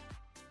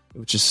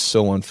 Which is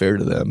so unfair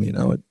to them,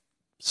 it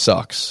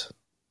sucks.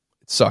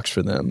 It sucks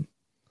for them.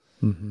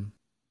 Mm-hmm.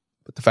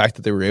 But the fact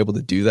that they were able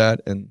to do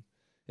that, and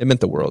it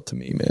meant the world to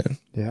me, man.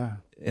 Yeah.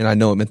 And I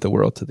know it meant the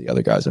world to the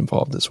other guys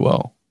involved as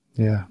well.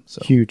 Yeah.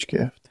 So. Huge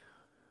gift.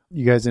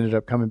 You guys ended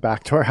up coming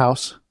back to our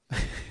house.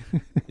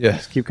 Yeah.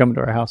 Just keep coming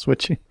to our house,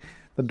 which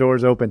the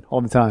door's open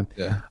all the time.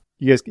 Yeah.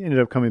 You guys ended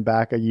up coming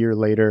back a year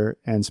later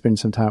and spending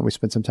some time. We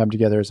spent some time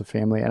together as a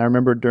family. And I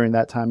remember during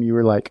that time, you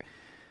were like,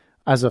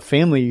 as a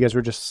family, you guys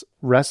were just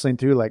wrestling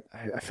through, like,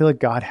 I feel like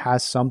God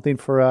has something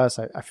for us.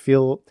 I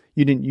feel,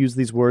 you didn't use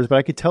these words, but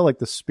I could tell like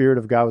the Spirit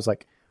of God was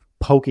like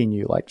poking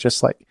you, like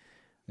just like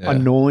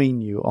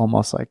annoying you,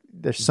 almost like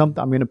there's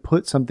something, I'm going to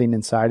put something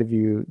inside of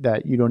you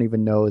that you don't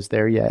even know is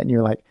there yet. And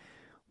you're like,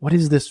 what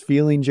is this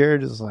feeling,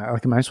 Jared? Is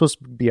like, am I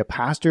supposed to be a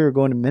pastor or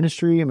go into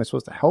ministry? Am I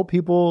supposed to help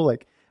people?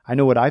 Like, I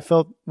know what I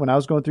felt when I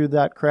was going through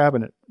that crap,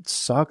 and it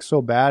sucked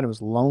so bad. It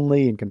was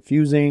lonely and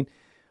confusing.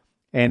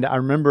 And I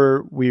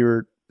remember we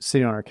were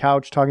sitting on our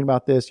couch talking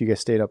about this. You guys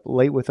stayed up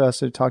late with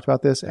us and talked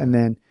about this. And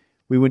then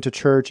we went to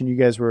church and you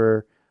guys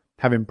were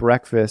having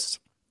breakfast.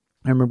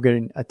 I remember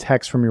getting a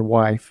text from your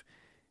wife.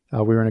 We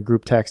were in a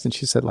group text and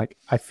she said, like,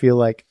 I feel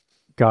like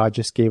God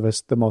just gave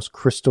us the most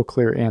crystal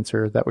clear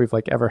answer that we've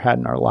like ever had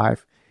in our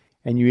life.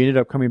 And you ended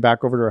up coming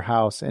back over to our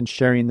house and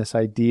sharing this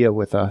idea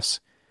with us.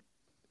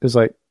 It was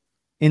like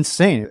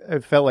insane.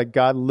 It felt like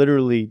God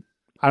literally,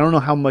 I don't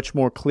know how much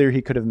more clear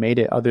he could have made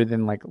it other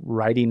than like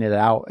writing it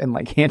out and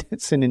like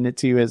sending it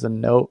to you as a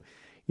note,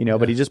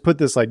 but he just put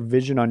this like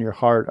vision on your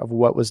heart of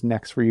what was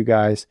next for you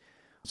guys.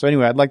 So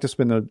anyway, I'd like to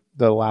spend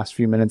the last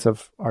few minutes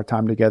of our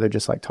time together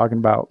just like talking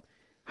about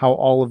how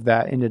all of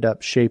that ended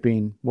up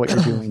shaping what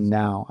you're doing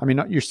now. I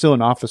mean, you're still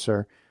an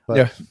officer,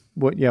 but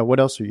what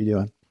else are you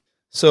doing?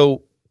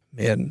 So,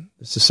 man,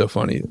 this is so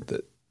funny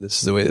that this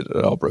is the way that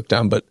it all broke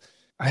down, but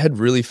I had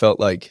really felt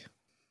like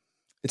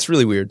it's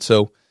really weird.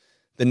 So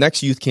the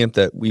next youth camp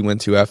that we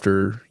went to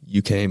after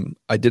you came,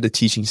 I did a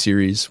teaching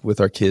series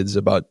with our kids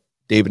about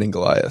David and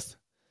Goliath.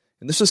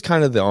 And this was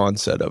kind of the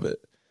onset of it.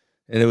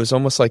 And it was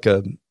almost like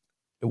it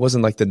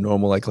wasn't like the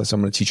normal, like, I'm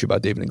going to teach you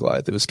about David and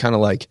Goliath. It was kind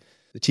of like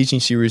the teaching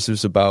series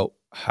was about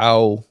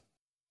how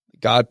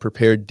God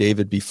prepared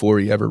David before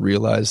he ever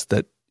realized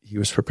that he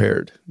was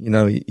prepared.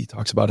 He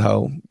talks about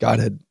how God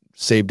had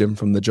saved him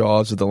from the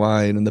jaws of the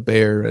lion and the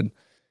bear. And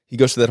he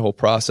goes through that whole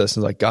process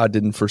and like, God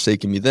didn't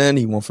forsake me then.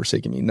 He won't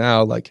forsake me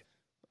now. Like,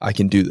 I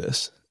can do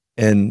this.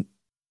 And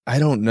I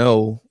don't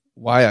know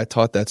why I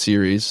taught that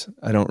series.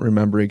 I don't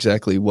remember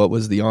exactly what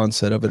was the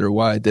onset of it or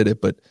why I did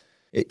it, but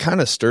it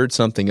kind of stirred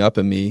something up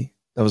in me.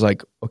 I was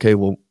like, okay,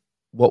 well,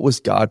 what was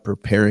God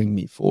preparing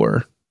me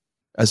for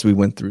as we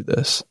went through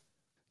this?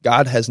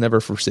 God has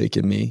never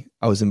forsaken me.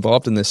 I was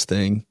involved in this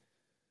thing.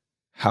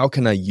 How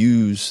can I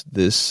use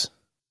this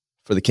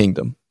for the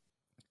kingdom?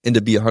 And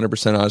to be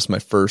 100% honest, my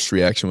first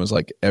reaction was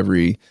like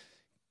every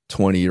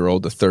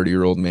 20-year-old to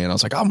 30-year-old man, I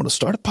was like, I'm going to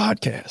start a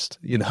podcast,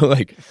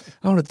 like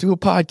I want to do a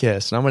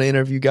podcast and I'm going to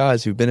interview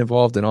guys who've been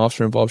involved in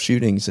officer-involved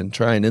shootings and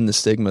try and end the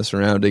stigma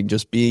surrounding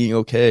just being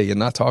okay and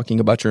not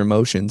talking about your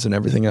emotions and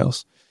everything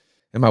else.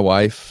 And my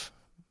wife,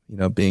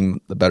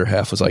 being the better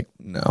half, was like,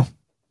 no,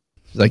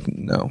 She's like,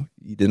 no,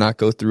 you did not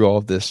go through all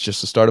of this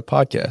just to start a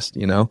podcast,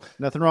 you know?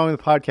 Nothing wrong with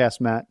the podcast,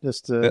 Matt.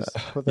 Just to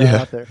put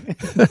that out there.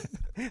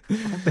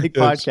 I'm a big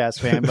podcast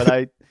fan, but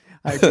I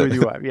agree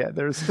with you. Yeah,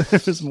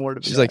 there's more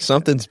to be. She's like,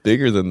 something's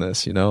bigger than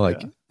this, you know?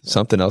 Like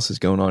something else is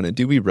going on. And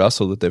dude, we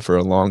wrestled with it for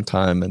a long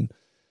time. And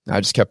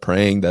I just kept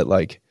praying that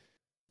like,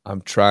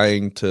 I'm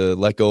trying to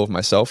let go of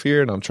myself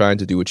here and I'm trying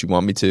to do what you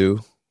want me to.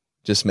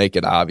 Just make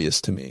it obvious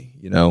to me,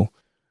 you know?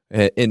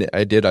 And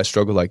I did. I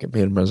struggled like,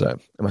 man,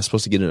 am I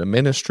supposed to get into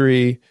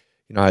ministry?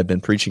 You know, I've been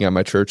preaching at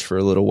my church for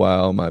a little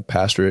while. My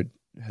pastor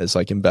has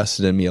like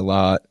invested in me a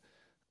lot.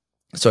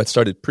 So I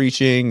started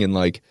preaching, and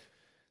like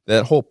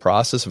that whole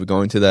process of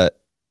going to that,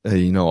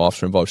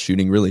 officer involved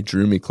shooting really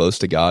drew me close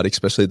to God,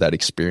 especially that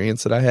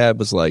experience that I had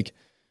was like,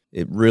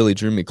 it really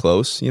drew me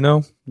close, you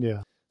know?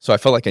 Yeah. So I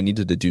felt like I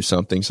needed to do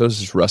something. So I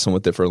was just wrestling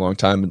with it for a long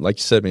time. And like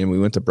you said, man, we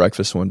went to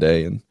breakfast one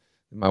day, and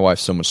my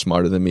wife's so much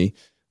smarter than me.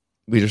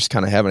 We were just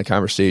kind of having a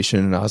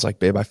conversation, and I was like,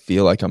 babe, I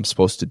feel like I'm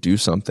supposed to do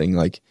something.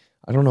 Like,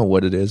 I don't know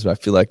what it is, but I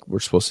feel like we're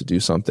supposed to do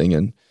something.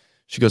 And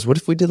she goes, what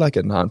if we did like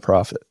a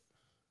nonprofit?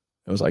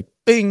 I was like,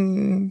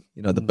 bing,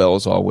 the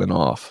bells all went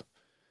off.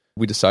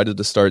 We decided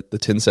to start the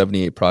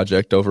 1078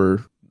 Project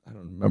over, I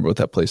don't remember what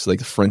that place is, like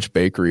the French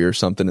Bakery or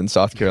something in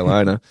South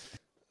Carolina.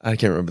 I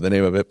can't remember the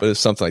name of it, but it's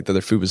something like that.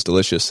 Their food was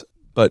delicious.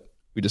 But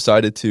we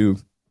decided to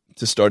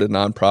start a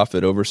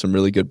nonprofit over some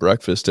really good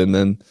breakfast. And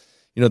then,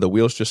 the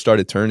wheels just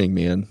started turning,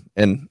 man.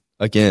 And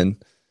again,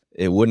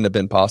 it wouldn't have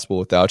been possible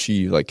without you.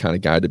 You like kind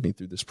of guided me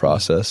through this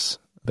process.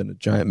 Been a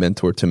giant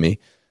mentor to me.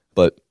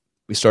 But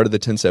we started the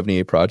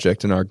 1078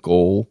 Project, and our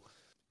goal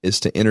is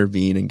to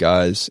intervene in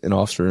guys and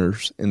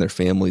officers in their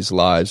families'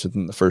 lives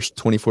within the first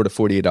 24 to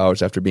 48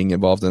 hours after being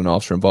involved in an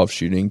officer-involved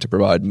shooting to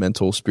provide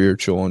mental,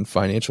 spiritual, and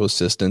financial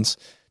assistance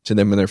to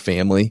them and their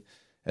family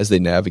as they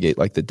navigate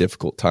like the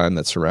difficult time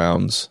that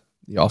surrounds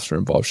the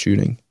officer-involved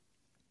shooting.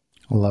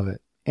 I love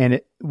it.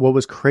 And what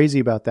was crazy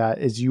about that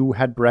is you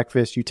had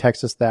breakfast, you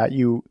texted us that,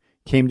 you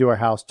came to our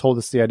house, told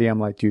us the idea. I'm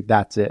like, dude,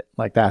 that's it.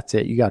 Like, that's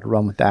it. You got to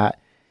run with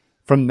that.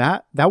 From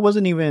that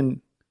wasn't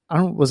even,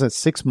 was it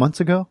 6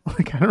 months ago?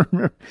 Like, I don't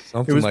remember.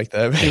 Something like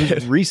that. Man. It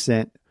was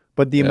recent,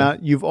 but the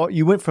amount you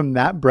went from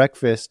that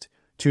breakfast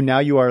to now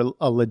you are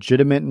a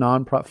legitimate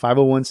non-profit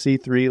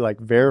 501c3, like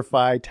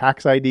verified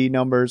tax ID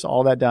numbers,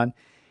 all that done.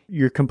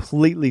 You're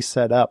completely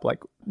set up,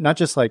 like not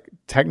just like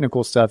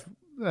technical stuff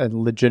and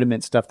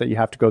legitimate stuff that you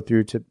have to go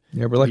through to.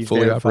 Yeah, we're like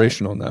fully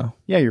operational now.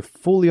 Yeah, you're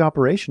fully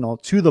operational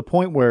to the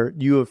point where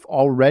you have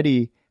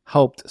already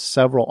helped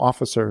several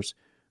officers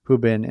who've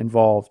been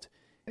involved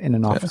in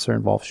an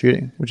officer-involved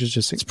shooting, which is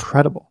just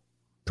incredible.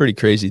 Pretty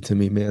crazy to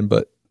me, man.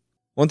 But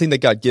one thing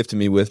that God gifted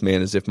me with,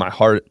 man, is if my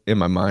heart and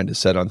my mind is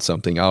set on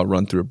something, I'll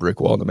run through a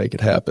brick wall to make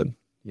it happen.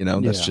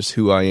 That's just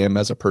who I am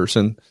as a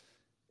person.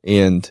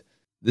 And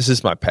this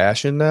is my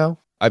passion now.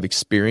 I've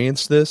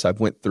experienced this. I've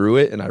went through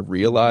it, and I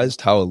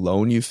realized how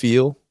alone you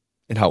feel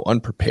and how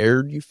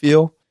unprepared you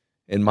feel.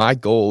 And my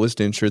goal is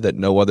to ensure that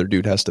no other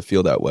dude has to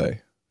feel that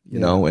way, you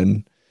know?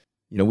 And,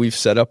 we've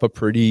set up a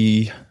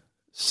pretty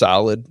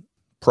solid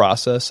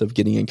process of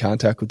getting in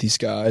contact with these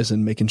guys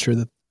and making sure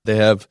that they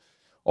have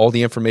all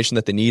the information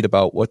that they need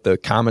about what the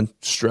common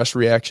stress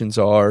reactions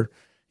are.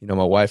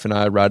 My wife and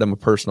I write them a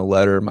personal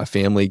letter. My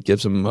family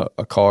gives them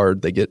a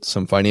card. They get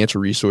some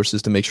financial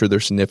resources to make sure their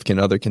significant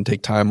other can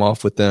take time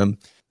off with them.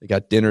 They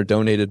got dinner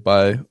donated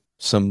by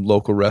some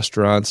local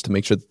restaurants to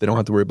make sure that they don't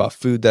have to worry about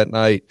food that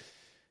night.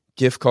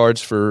 Gift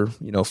cards for,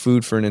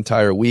 food for an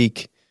entire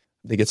week.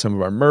 They get some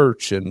of our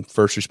merch, and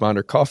First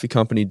Responder Coffee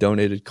Company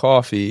donated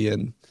coffee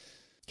and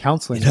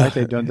counseling, right?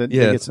 They don't. They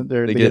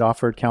get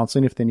offered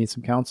counseling if they need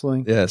some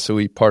counseling. Yeah, so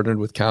we partnered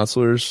with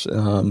counselors,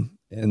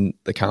 and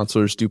the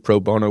counselors do pro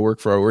bono work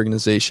for our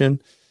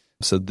organization.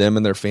 So them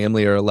and their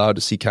family are allowed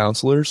to see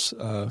counselors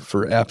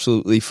for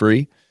absolutely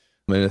free.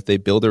 And if they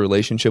build a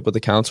relationship with a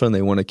counselor and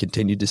they want to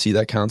continue to see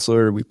that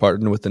counselor, we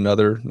partner with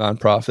another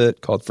nonprofit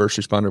called First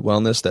Responder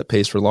Wellness that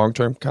pays for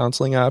long-term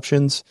counseling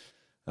options.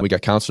 We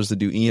got counselors that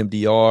do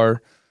EMDR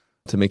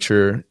to make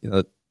sure,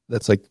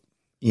 that's like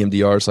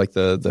EMDR is like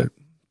the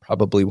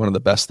probably one of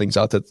the best things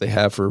out there that they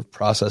have for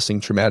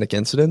processing traumatic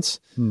incidents.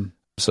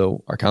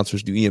 So our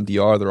counselors do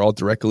EMDR. They're all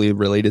directly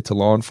related to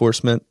law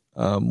enforcement.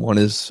 One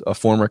is a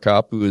former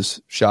cop who was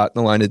shot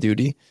in the line of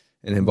duty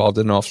and involved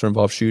in an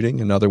officer-involved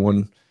shooting. Another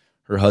one,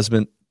 her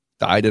husband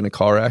died in a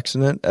car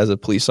accident as a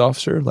police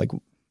officer, like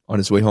on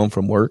his way home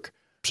from work.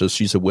 So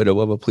she's a widow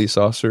of a police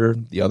officer.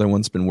 The other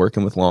one's been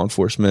working with law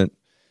enforcement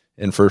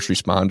and first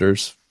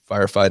responders,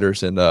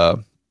 firefighters,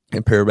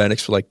 and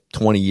paramedics for like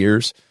 20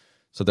 years.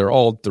 So they're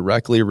all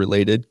directly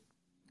related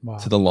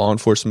to the law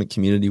enforcement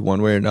community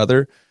one way or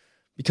another,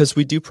 because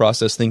we do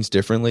process things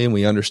differently and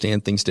we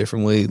understand things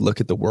differently,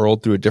 look at the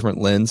world through a different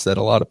lens that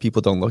a lot of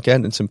people don't look at.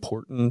 And it's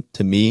important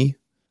to me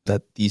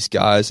that these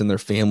guys and their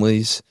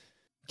families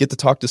get to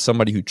talk to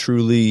somebody who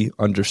truly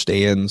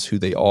understands who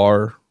they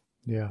are,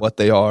 what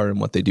they are,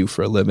 and what they do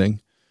for a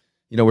living.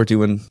 We're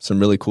doing some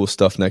really cool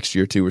stuff next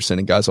year too. We're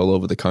sending guys all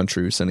over the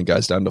country. We're sending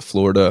guys down to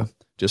Florida,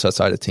 just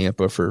outside of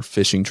Tampa, for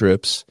fishing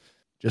trips.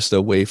 just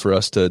a way for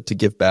us to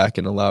give back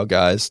and allow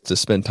guys to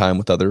spend time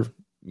with other,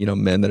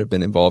 men that have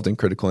been involved in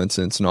critical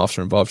incidents and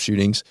officer involved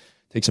shootings,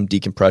 take some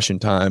decompression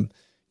time,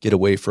 get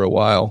away for a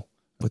while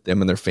with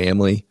them and their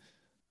family.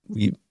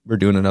 We're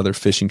doing another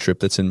fishing trip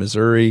that's in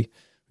Missouri.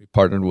 We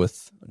partnered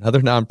with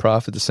another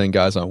nonprofit to send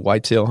guys on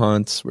whitetail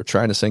hunts. We're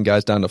trying to send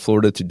guys down to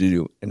Florida to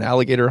do an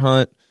alligator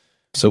hunt.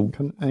 So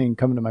I mean,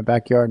 come into my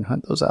backyard and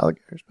hunt those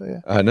alligators, but yeah.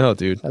 I know,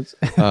 dude.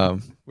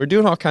 We're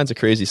doing all kinds of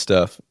crazy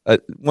stuff.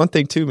 One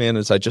thing too, man,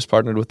 is I just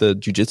partnered with a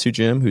jiu-jitsu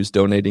gym who's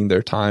donating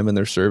their time and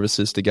their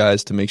services to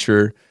guys to make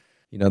sure,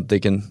 they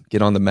can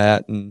get on the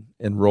mat and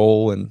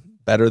roll and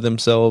better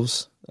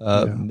themselves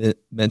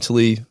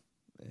mentally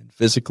and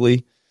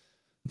physically.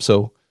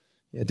 So,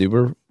 yeah, dude,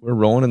 we're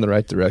rolling in the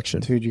right direction.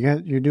 Dude,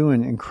 you're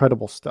doing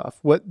incredible stuff.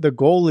 What the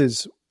goal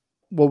is,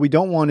 what we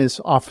don't want is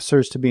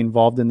officers to be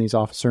involved in these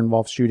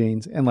officer-involved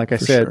shootings. And like I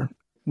said,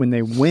 when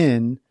they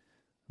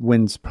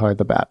win's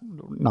probably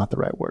not the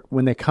right word.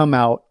 When they come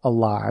out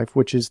alive,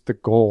 which is the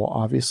goal,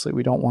 obviously,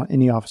 we don't want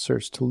any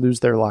officers to lose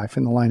their life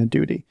in the line of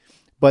duty.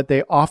 But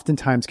they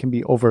oftentimes can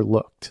be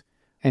overlooked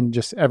and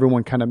just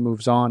everyone kind of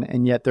moves on.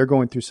 And yet they're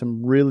going through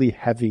some really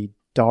heavy,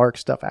 dark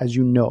stuff, as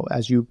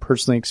you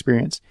personally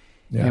experience.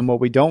 Yeah. And what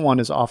we don't want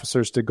is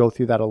officers to go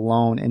through that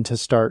alone and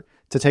to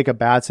take a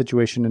bad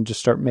situation and just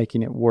start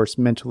making it worse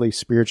mentally,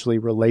 spiritually,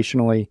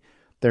 relationally.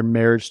 Their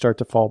marriage start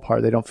to fall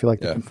apart. They don't feel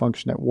like they can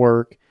function at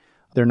work.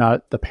 They're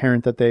not the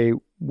parent that they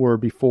were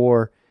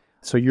before.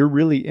 So you're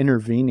really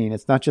intervening.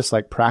 It's not just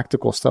like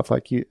practical stuff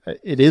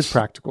it is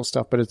practical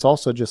stuff, but it's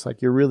also just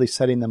like you're really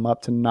setting them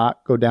up to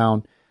not go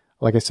down,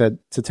 like I said,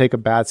 to take a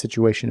bad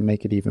situation and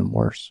make it even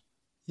worse.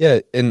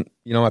 Yeah. And,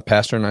 my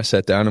pastor and I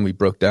sat down and we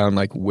broke down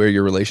like where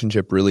your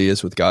relationship really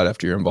is with God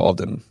after you're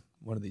involved in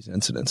one of these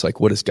incidents. Like,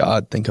 what does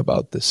God think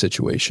about this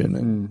situation?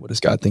 And what does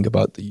God think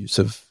about the use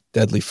of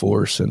deadly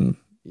force? And,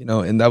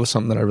 and that was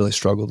something that I really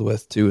struggled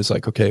with too, is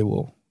like, okay,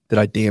 well, did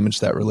I damage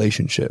that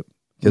relationship?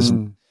 Because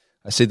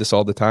I say this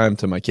all the time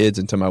to my kids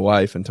and to my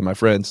wife and to my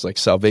friends, like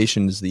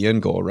salvation is the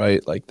end goal,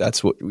 right? Like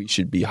that's what we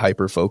should be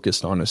hyper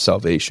focused on, is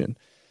salvation.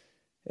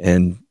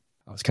 And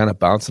I was kind of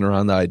bouncing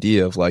around the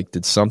idea of like,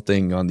 did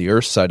something on the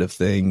earth side of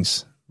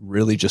things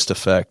really just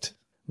affect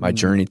my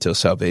journey to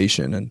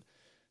salvation? And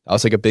that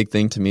was like a big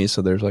thing to me.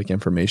 So there's like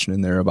information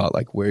in there about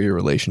like where your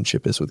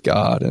relationship is with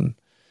God and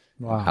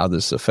how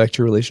this affect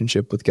your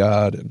relationship with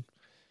God. And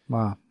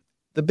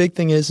the big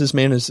thing is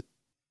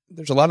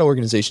there's a lot of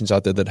organizations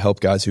out there that help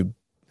guys who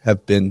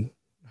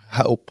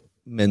help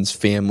men's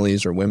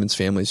families or women's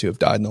families who have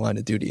died in the line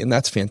of duty. And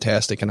that's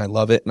fantastic. And I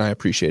love it and I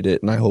appreciate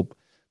it. And I hope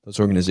those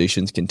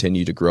organizations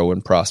continue to grow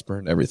and prosper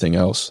and everything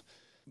else.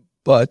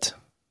 But,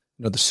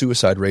 the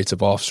suicide rates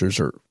of officers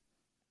are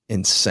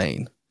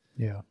insane.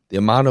 Yeah. The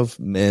amount of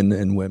men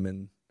and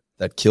women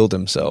that kill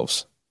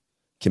themselves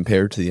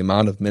compared to the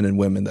amount of men and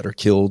women that are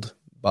killed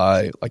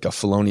by like a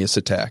felonious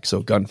attack,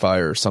 so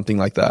gunfire or something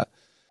like that,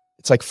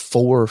 it's like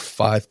 4 or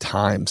 5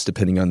 times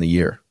depending on the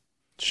year.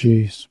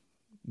 Jeez.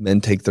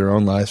 Men take their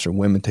own lives or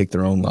women take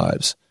their own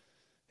lives.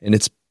 And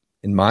it's,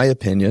 in my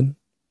opinion,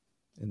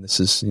 and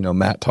this is,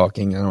 Matt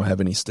talking, I don't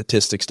have any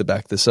statistics to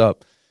back this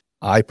up,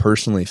 I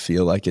personally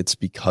feel like it's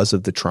because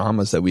of the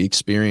traumas that we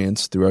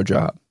experience through our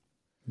job.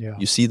 Yeah.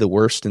 You see the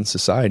worst in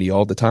society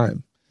all the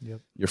time.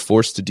 Yep. You're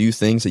forced to do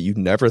things that you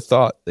never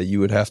thought that you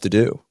would have to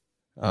do.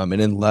 And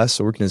unless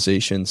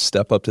organizations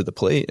step up to the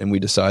plate and we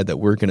decide that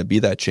we're going to be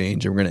that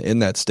change and we're going to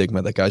end that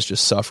stigma that guys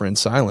just suffer in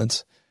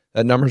silence,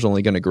 that number's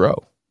only going to grow.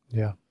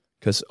 Yeah.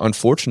 Because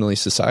unfortunately,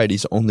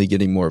 society's only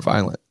getting more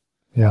violent.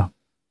 Yeah.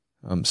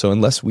 So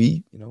unless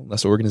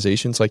unless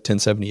organizations like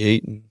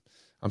 1078, and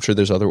I'm sure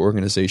there's other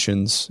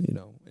organizations,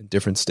 in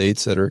different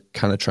states that are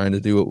kind of trying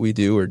to do what we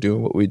do or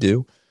doing what we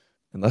do,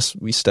 unless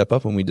we step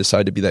up and we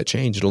decide to be that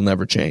change, it'll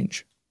never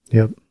change.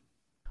 Yep.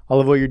 I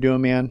love what you're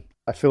doing, man.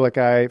 I feel like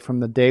from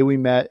the day we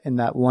met in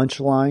that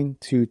lunch line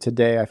to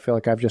today, I feel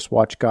like I've just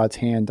watched God's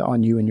hand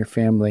on you and your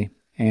family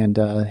and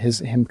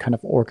him kind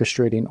of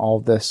orchestrating all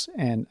of this.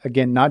 And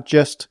again, not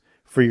just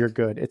for your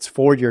good, it's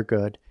for your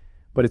good,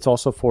 but it's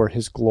also for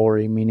his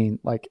glory, meaning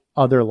like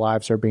other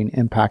lives are being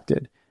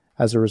impacted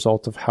as a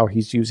result of how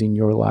he's using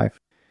your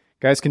life.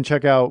 Guys can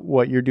check out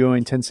what you're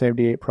doing,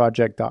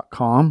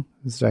 1078project.com.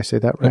 Did I say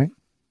that right?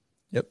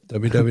 Yep.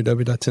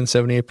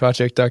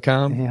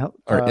 www.1078project.com. Yeah,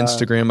 Our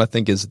Instagram, I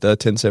think, is the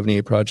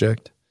 1078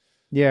 Project.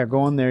 Yeah, go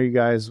on there, you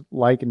guys.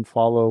 Like and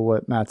follow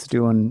what Matt's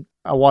doing.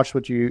 I watched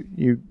what you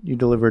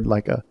delivered,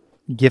 like a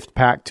gift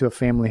pack to a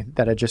family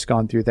that had just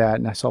gone through that,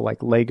 and I saw like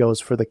Legos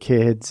for the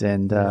kids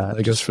and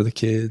Legos for the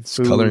kids,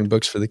 food. Coloring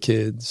books for the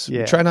kids.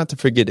 Yeah. Try not to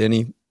forget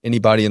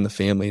anybody in the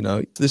family.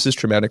 This is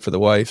traumatic for the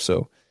wife,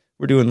 so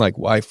we're doing like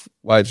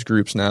wives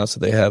groups now,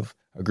 so they have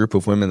a group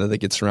of women that they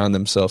could surround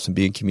themselves and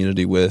be in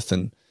community with,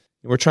 and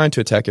we're trying to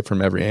attack it from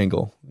every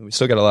angle. We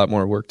still got a lot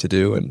more work to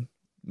do and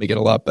make it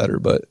a lot better,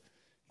 but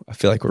I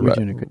feel like we're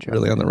doing a good job.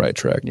 Really on the right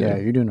track. Yeah,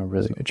 you're doing a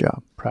really good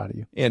job. Proud of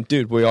you. And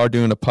dude, we are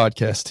doing a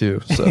podcast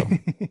too. So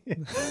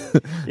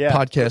yeah.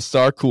 Podcasts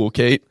are cool,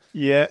 Kate.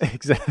 Yeah,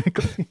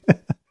 exactly.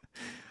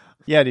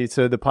 Yeah, dude.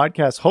 So the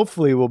podcast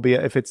hopefully will be,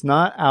 if it's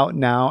not out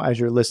now as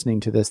you're listening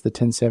to this, the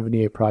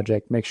 1078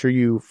 Project, make sure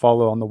you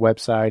follow on the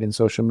website and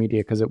social media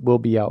because it will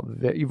be out.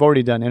 You've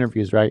already done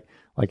interviews, right?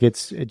 Like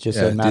it's just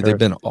a matter dude, they've of,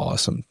 been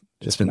awesome.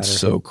 It's been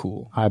so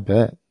cool. I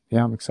bet.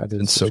 Yeah, I'm excited. It's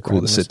been so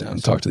cool to sit down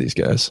and talk to these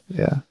guys.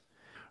 Yeah.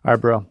 All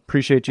right, bro.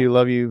 Appreciate you.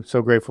 Love you.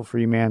 So grateful for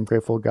you, man.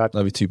 Grateful God.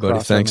 Love you too, buddy.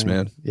 Thanks,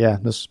 man. Yeah,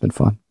 this has been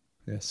fun.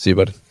 Yeah. See you,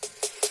 buddy.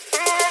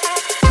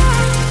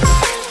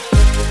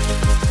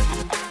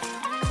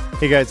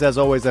 Hey guys, as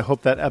always, I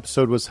hope that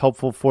episode was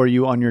helpful for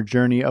you on your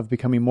journey of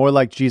becoming more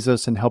like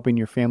Jesus and helping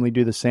your family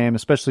do the same,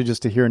 especially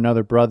just to hear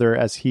another brother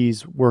as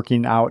he's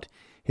working out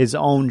his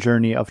own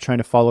journey of trying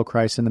to follow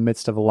Christ in the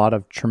midst of a lot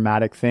of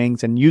traumatic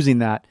things and using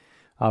that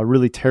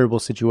really terrible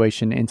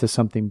situation into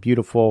something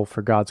beautiful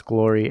for God's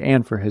glory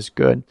and for his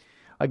good.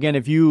 Again,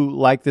 if you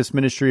like this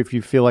ministry, if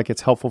you feel like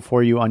it's helpful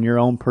for you on your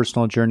own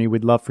personal journey,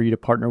 we'd love for you to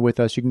partner with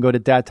us. You can go to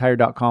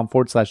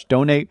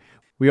dadtire.com/donate.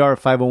 We are a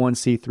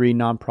 501c3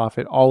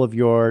 nonprofit. All of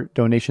your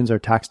donations are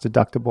tax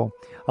deductible.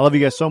 I love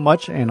you guys so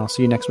much, and I'll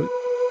see you next week.